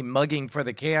of me mugging for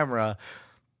the camera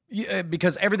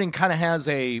because everything kind of has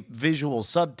a visual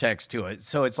subtext to it.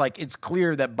 So it's like, it's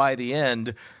clear that by the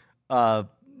end,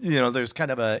 there's kind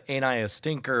of a ain't I a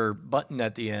stinker button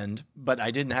at the end, but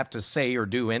I didn't have to say or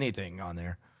do anything on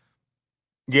there.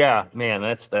 Yeah, man,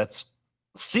 that's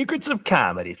secrets of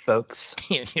comedy, folks.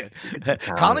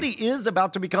 Comedy is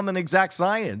about to become an exact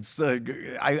science.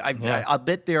 I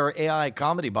bet there are AI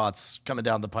comedy bots coming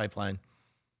down the pipeline.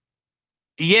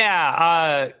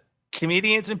 Yeah,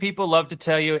 comedians and people love to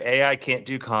tell you AI can't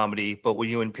do comedy, but when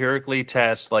you empirically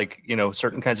test, like,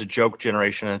 certain kinds of joke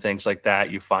generation and things like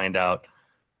that, you find out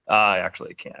actually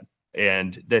it can.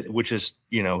 and that which is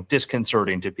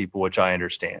disconcerting to people, which I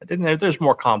understand. And there's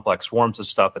more complex forms of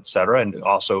stuff, et cetera, and it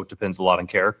also depends a lot on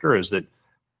character. Is that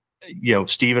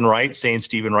Stephen Wright saying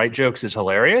Stephen Wright jokes is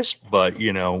hilarious, but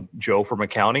Joe from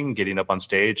accounting getting up on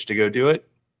stage to go do it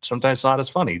sometimes not as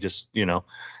funny. Just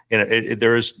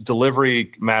there's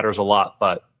delivery matters a lot,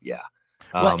 but yeah.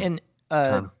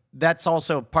 That's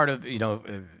also part of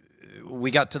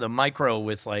we got to the micro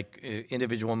with like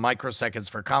individual microseconds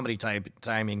for comedy type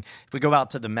timing. If we go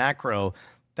out to the macro,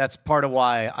 that's part of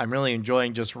why I'm really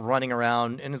enjoying just running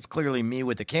around, and it's clearly me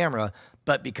with the camera,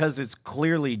 but because it's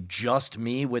clearly just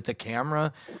me with the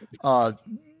camera,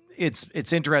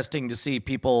 it's interesting to see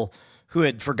people who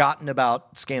had forgotten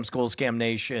about Scam School, Scam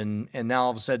Nation, and now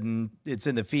all of a sudden it's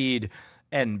in the feed,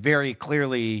 and very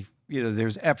clearly,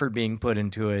 there's effort being put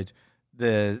into it.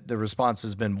 The response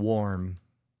has been warm.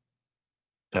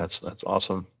 That's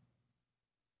awesome.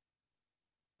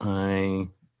 I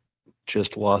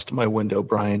just lost my window,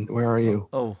 Brian. Where are you?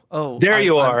 Oh, there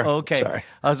you are. Okay. Sorry.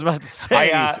 I was about to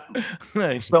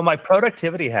say. So my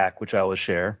productivity hack, which I will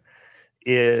share,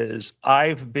 is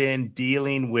I've been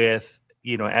dealing with,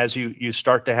 as you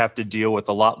start to have to deal with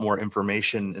a lot more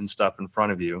information and stuff in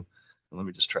front of you. Let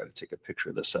me just try to take a picture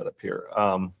of this setup here.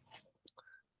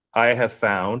 I have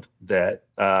found that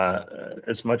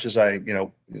as much as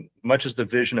much as the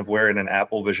vision of wearing an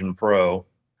Apple Vision Pro,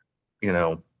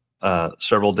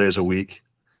 several days a week,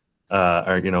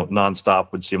 or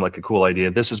nonstop would seem like a cool idea.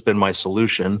 This has been my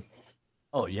solution.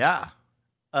 Oh yeah,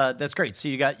 that's great. So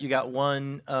you got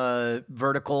one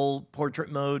vertical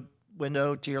portrait mode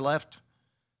window to your left.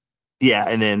 Yeah,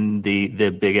 and then the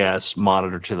big ass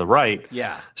monitor to the right.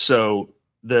 Yeah. So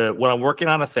when I'm working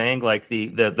on a thing like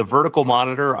the vertical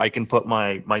monitor, I can put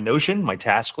my Notion, my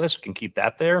task list, can keep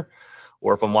that there.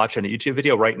 Or if I'm watching a YouTube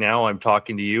video right now, I'm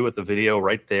talking to you with the video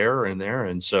right there and there.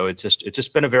 And so it's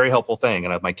just been a very helpful thing.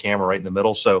 And I have my camera right in the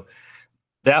middle. So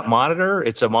that monitor,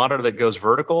 it's a monitor that goes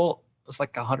vertical. It's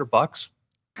like $100.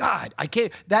 God, I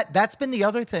can't. That's been the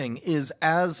other thing is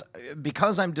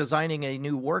because I'm designing a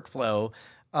new workflow.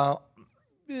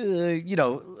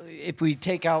 If we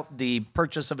take out the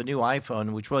purchase of a new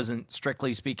iPhone, which wasn't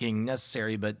strictly speaking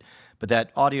necessary, but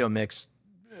that audio mix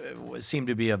seemed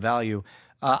to be of value.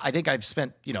 I think I've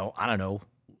spent, I don't know,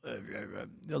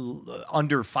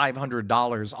 under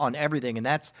 $500 on everything. And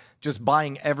that's just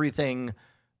buying everything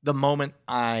the moment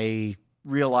I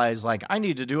realize, like, I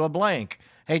need to do a blank.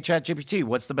 Hey, ChatGPT,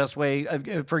 what's the best way?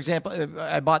 For example,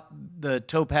 I bought the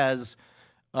Topaz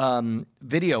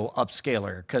video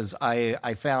upscaler because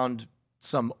I found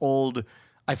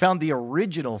I found the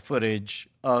original footage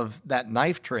of that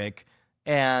knife trick,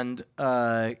 and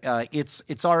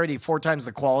it's already 4 times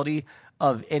the quality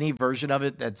of any version of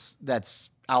it that's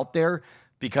out there,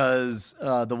 because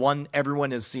the one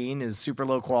everyone has seen is super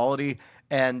low quality,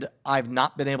 and I've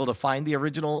not been able to find the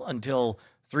original until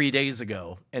 3 days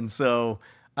ago, and so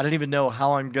I don't even know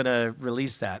how I'm gonna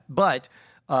release that, but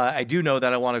I do know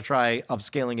that I want to try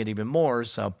upscaling it even more.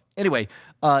 So anyway,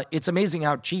 it's amazing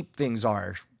how cheap things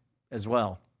are as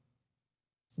well.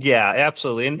 Yeah,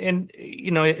 absolutely. And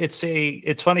it's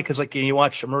funny because like you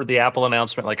remember the Apple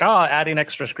announcement, like, adding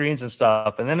extra screens and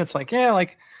stuff. And then it's like, yeah,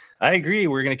 like I agree,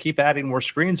 we're going to keep adding more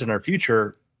screens in our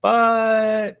future,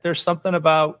 but there's something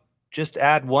about just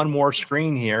add one more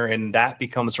screen here, and that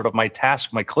becomes sort of my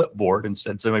task, my clipboard,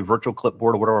 instead of my virtual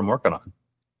clipboard or whatever I'm working on.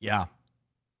 Yeah.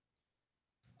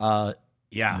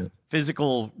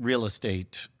 Physical real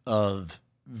estate of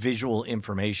visual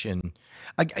information.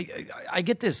 I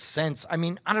get this sense. I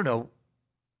mean, I don't know.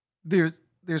 There's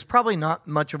probably not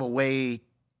much of a way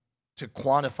to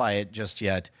quantify it just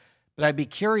yet, but I'd be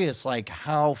curious, like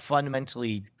how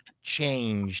fundamentally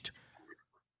changed.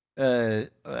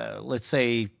 Let's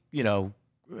say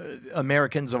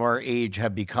Americans of our age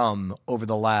have become over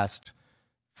the last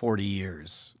 40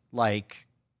 years, like.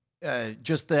 As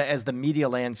the media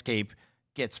landscape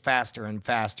gets faster and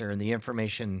faster, and the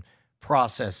information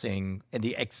processing and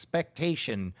the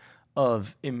expectation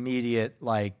of immediate,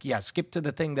 skip to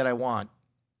the thing that I want.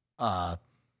 I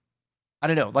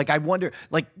don't know. Like, I wonder,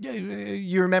 like,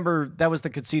 you remember that was the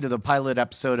conceit of the pilot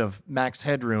episode of Max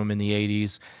Headroom in the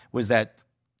 80s, was that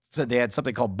so they had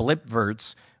something called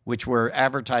blipverts, which were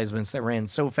advertisements that ran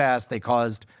so fast they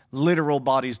caused literal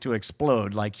bodies to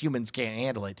explode, like humans can't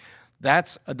handle it.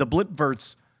 That's the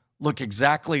blipverts look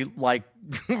exactly like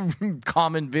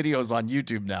common videos on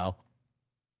YouTube now.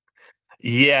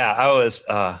 Yeah, I was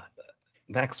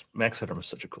Max Headroom was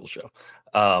such a cool show.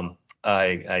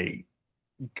 I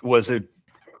was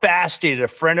fascinated. A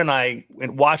friend and I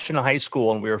watched in high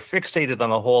school, and we were fixated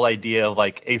on the whole idea of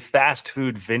like a fast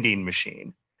food vending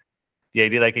machine. The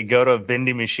idea I could go to a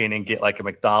vending machine and get like a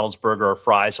McDonald's burger or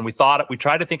fries. And we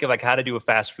tried to think of like how to do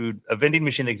a vending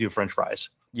machine that could do French fries.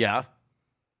 Yeah.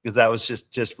 Because that was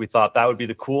just we thought that would be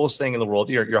the coolest thing in the world.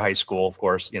 Your high school, of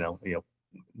course,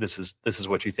 this is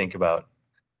what you think about.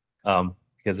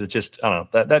 Because it's just, I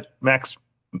don't know, that Max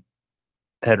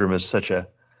Headroom is such a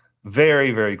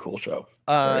very, very cool show.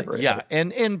 Yeah,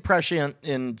 and prescient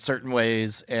in certain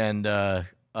ways, and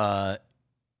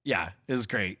yeah, is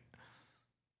great.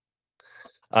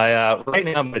 Right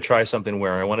now I'm going to try something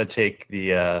where I want to take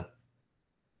the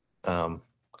I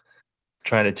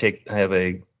have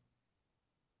a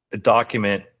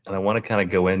document, and I want to kind of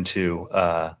go into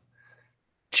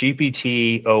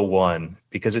GPT-01,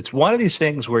 because it's one of these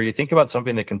things where you think about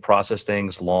something that can process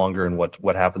things longer and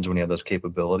what happens when you have those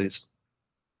capabilities.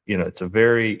 It's a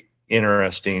very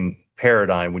interesting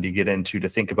paradigm when you get into to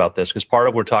think about this, because part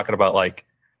of we're talking about like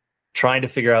trying to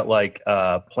figure out like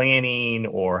planning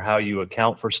or how you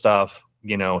account for stuff,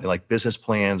 like business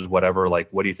plans, whatever, like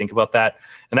what do you think about that?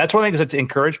 And that's one of the things that to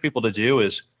encourage people to do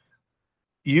is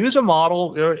use a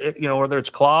model, whether it's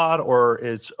Claude or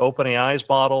it's OpenAI's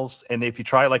models. And if you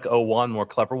try like O1, more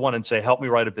clever one, and say, help me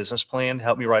write a business plan,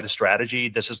 help me write a strategy.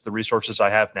 This is the resources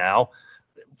I have now.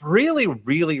 Really,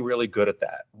 really, really good at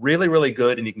that. Really, really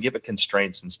good. And you can give it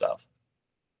constraints and stuff.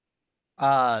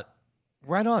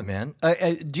 Right on, man.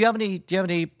 Do you have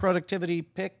any productivity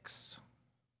picks?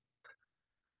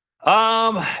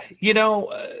 I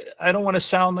don't want to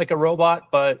sound like a robot,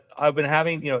 but I've been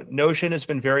having, Notion has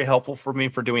been very helpful for me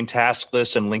for doing task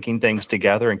lists and linking things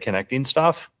together and connecting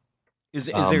stuff.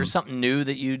 Is there something new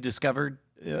that you discovered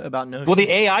about Notion? Well,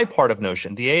 the AI part of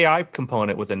Notion, the AI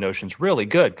component within Notion is really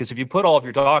good, because if you put all of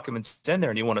your documents in there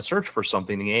and you want to search for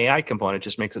something, the AI component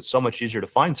just makes it so much easier to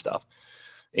find stuff.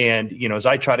 And, as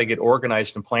I try to get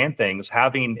organized and plan things,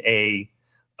 having a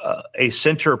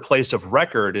center place of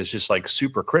record is just like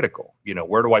super critical.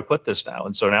 Where do I put this now?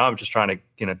 And so now I'm just trying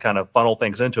to, kind of funnel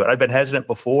things into it. I've been hesitant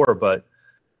before, but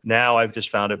now I've just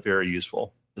found it very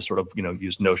useful to sort of,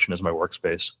 use Notion as my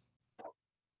workspace.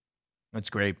 That's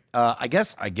great. I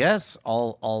guess I just say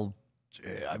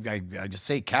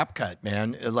CapCut,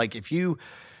 man. Like if you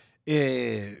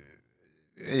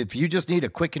just need a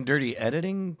quick and dirty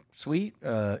editing suite,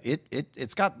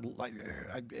 it's got like,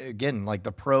 again, like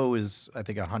the Pro is I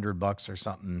think $100 or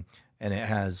something, and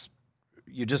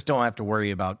you just don't have to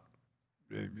worry about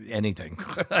anything.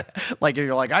 Like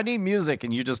you're like, I need music,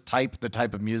 and you just type the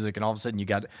type of music, and all of a sudden you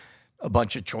got a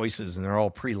bunch of choices, and they're all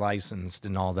pre-licensed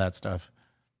and all that stuff.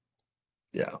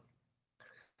 Yeah.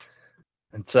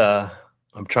 It's I'm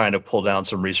trying to pull down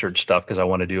some research stuff because I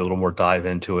want to do a little more dive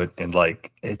into it. And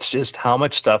like, it's just how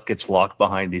much stuff gets locked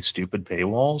behind these stupid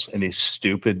paywalls and these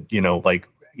stupid,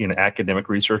 academic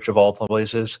research of all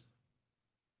places.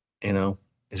 It's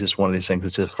just one of these things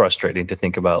that's just frustrating to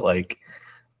think about. Like,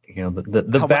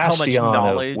 the bastion how much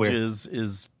knowledge of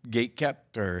is gate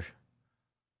kept, or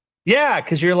yeah,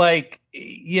 because you're like,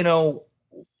 I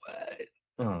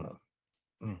don't know.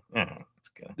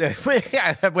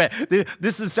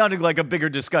 This is sounding like a bigger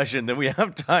discussion than we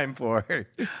have time for.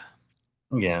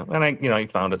 Yeah, and I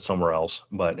found it somewhere else.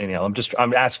 But anyhow,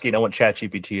 I'm asking. I want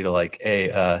ChatGPT to like,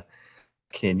 hey,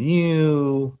 can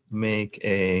you make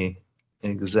a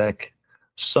exec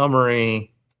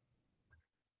summary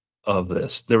of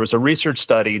this? There was a research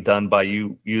study done by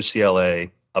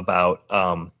UCLA about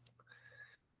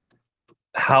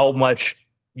how much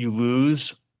you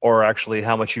lose, or actually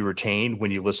how much you retain when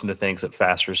you listen to things at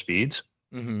faster speeds.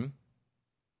 Mm-hmm.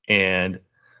 And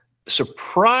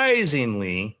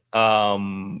surprisingly,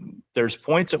 there's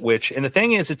points at which, and the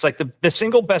thing is, it's like the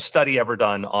single best study ever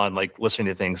done on like listening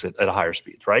to things at a higher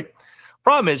speeds, right?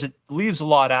 Problem is, it leaves a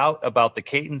lot out about the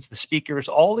cadence, the speakers,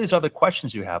 all these other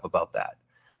questions you have about that.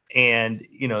 And,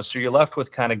 so you're left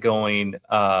with kind of going,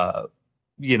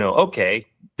 okay,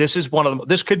 this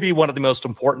could be one of the most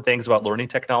important things about learning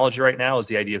technology right now, is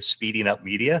the idea of speeding up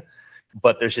media,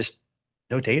 but there's just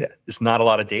no data. There's not a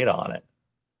lot of data on it.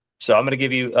 So I'm going to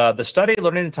give you the study,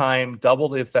 learning in double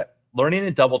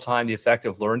time, the effect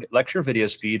of lecture video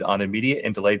speed on immediate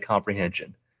and delayed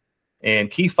comprehension. And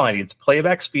key findings: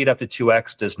 playback speed up to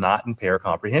 2x does not impair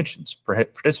comprehensions.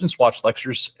 Participants watched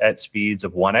lectures at speeds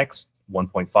of 1x,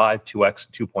 1.5, 2x,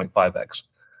 2.5x.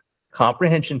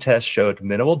 Comprehension tests showed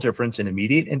minimal difference in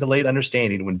immediate and delayed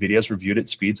understanding when videos were viewed at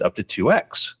speeds up to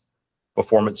 2x.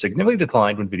 Performance significantly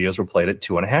declined when videos were played at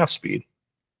 2.5 speed.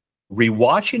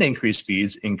 Rewatching increased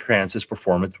speeds enhances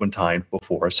performance when timed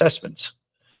before assessments.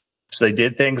 So they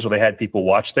did things where they had people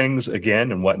watch things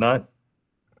again and whatnot.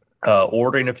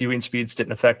 Ordering of viewing speeds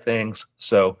didn't affect things.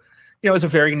 So it's a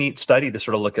very neat study to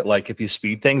sort of look at, like, if you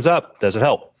speed things up, does it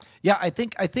help? Yeah, I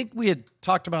think we had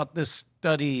talked about this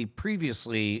study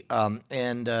previously,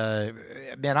 and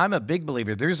man, I'm a big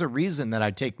believer. There's a reason that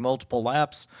I take multiple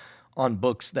laps on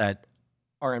books that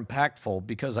are impactful,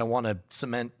 because I want to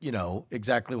cement,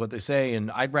 exactly what they say,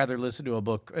 and I'd rather listen to a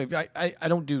book. I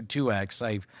don't do 2x.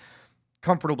 I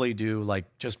comfortably do like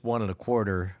just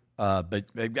 1.25. But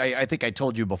I think I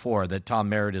told you before that Tom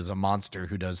Merritt is a monster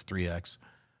who does 3x.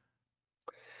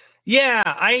 Yeah,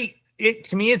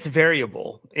 to me, it's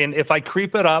variable. And if I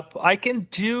creep it up, I can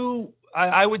do,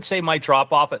 I would say my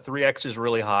drop off at 3x is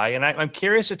really high. And I'm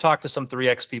curious to talk to some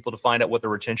 3x people to find out what the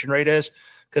retention rate is.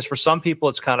 Because for some people,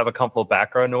 it's kind of a comfortable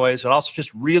background noise. It also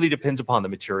just really depends upon the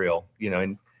material,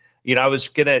 and, I was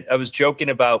joking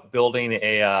about building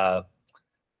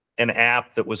an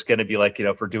app that was going to be like,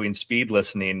 for doing speed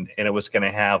listening, and it was going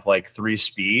to have like 3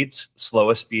 speeds.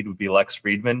 Slowest speed would be Lex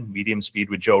Friedman, medium speed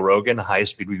with Joe Rogan,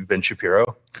 highest speed would be Ben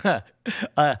Shapiro.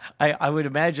 I would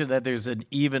imagine that there's an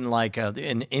even like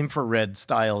an infrared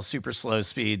style super slow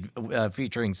speed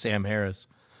featuring Sam Harris.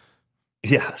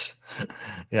 Yes.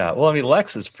 Yeah. Well, I mean,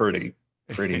 Lex is pretty.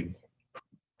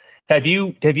 Have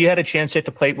you had a chance yet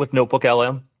to play it with Notebook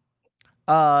LM?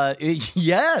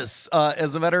 Yes.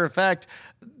 As a matter of fact,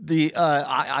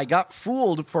 I got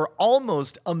fooled for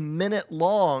almost a minute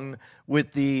long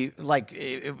with the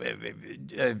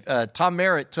Tom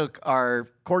Merritt took our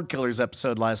Cord Killers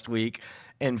episode last week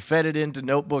and fed it into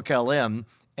Notebook LM.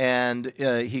 And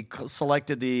he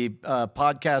selected the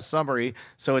podcast summary,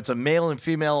 so it's a male and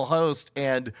female host,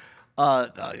 and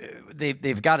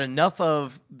they've got enough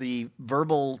of the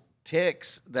verbal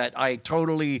tics that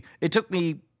it took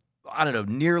me, I don't know,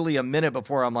 nearly a minute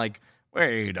before I'm like,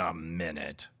 wait a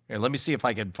minute. Here, let me see if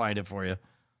I can find it for you.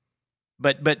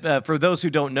 But for those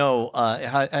who don't know,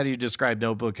 how do you describe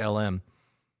Notebook LM?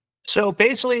 So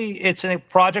basically, it's a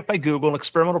project by Google, an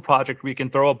experimental project where you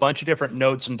can throw a bunch of different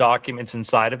notes and documents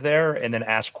inside of there and then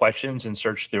ask questions and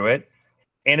search through it.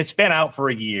 And it's been out for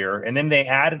a year. And then they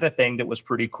added a thing that was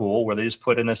pretty cool where they just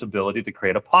put in this ability to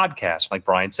create a podcast. Like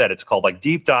Brian said, it's called like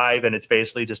Deep Dive, and it's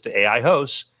basically just an AI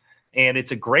host. And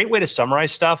it's a great way to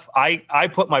summarize stuff. I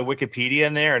put my Wikipedia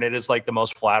in there, and it is like the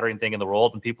most flattering thing in the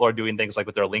world. And people are doing things like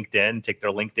with their LinkedIn, take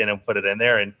their LinkedIn and put it in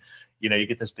there. And you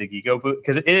get this big ego boot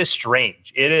because it is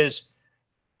strange. It is.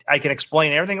 I can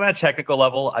explain everything on a technical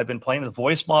level. I've been playing with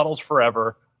voice models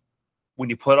forever. When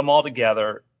you put them all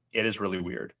together, it is really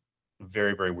weird.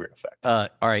 Very, very weird effect. All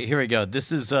right, here we go.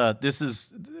 This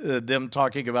is them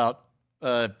talking about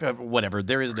whatever.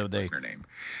 There is no they. Listener name.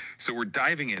 So we're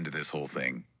diving into this whole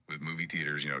thing with movie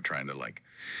theaters, trying to like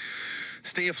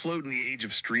stay afloat in the age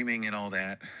of streaming and all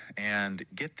that. And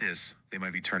get this, they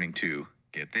might be turning to,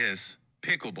 get this,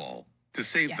 pickleball to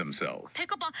save themselves.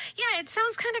 Pickleball. Yeah, it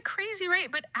sounds kind of crazy,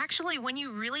 right? But actually, when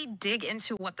you really dig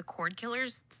into what the Cord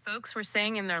Killers folks were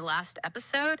saying in their last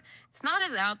episode, it's not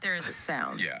as out there as it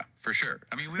sounds. Yeah, for sure.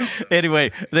 I mean, we all know.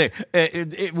 Anyway,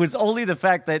 it was only the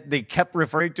fact that they kept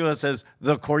referring to us as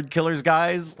the Cord Killers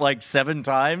guys like 7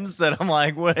 times that I'm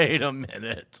like, wait a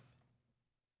minute.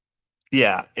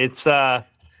 Yeah, it's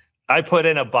I put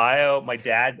in a bio. I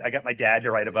got my dad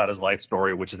to write about his life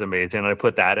story, which is amazing. And I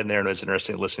put that in there, and it was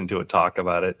interesting listening to it talk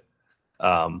about it.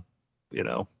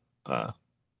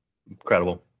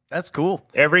 Incredible. That's cool.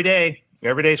 Every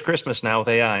day's Christmas now with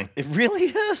AI. It really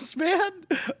is, man.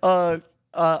 All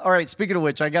right. Speaking of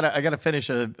which, I gotta finish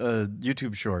a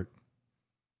YouTube short.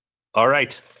 All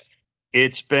right.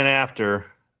 It's been after.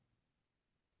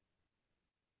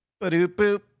 Ba-doop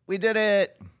boop. We did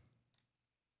it.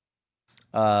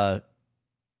 Yeah.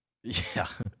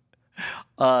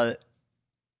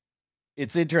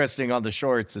 It's interesting on the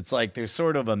shorts. It's like there's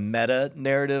sort of a meta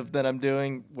narrative that I'm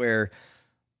doing where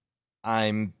I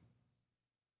don't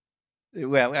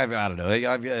know.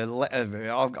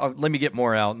 Let me get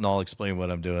more out and I'll explain what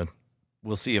I'm doing.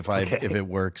 We'll see if it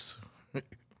works.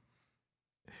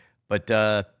 But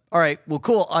all right, well,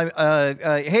 cool.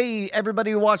 Hey,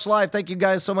 everybody who watched live, thank you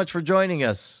guys so much for joining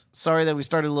us. Sorry that we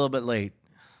started a little bit late.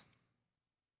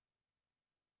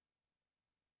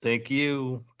 Thank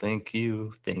you. Thank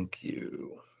you. Thank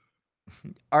you.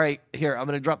 All right, here, I'm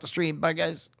going to drop the stream. Bye,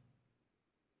 guys.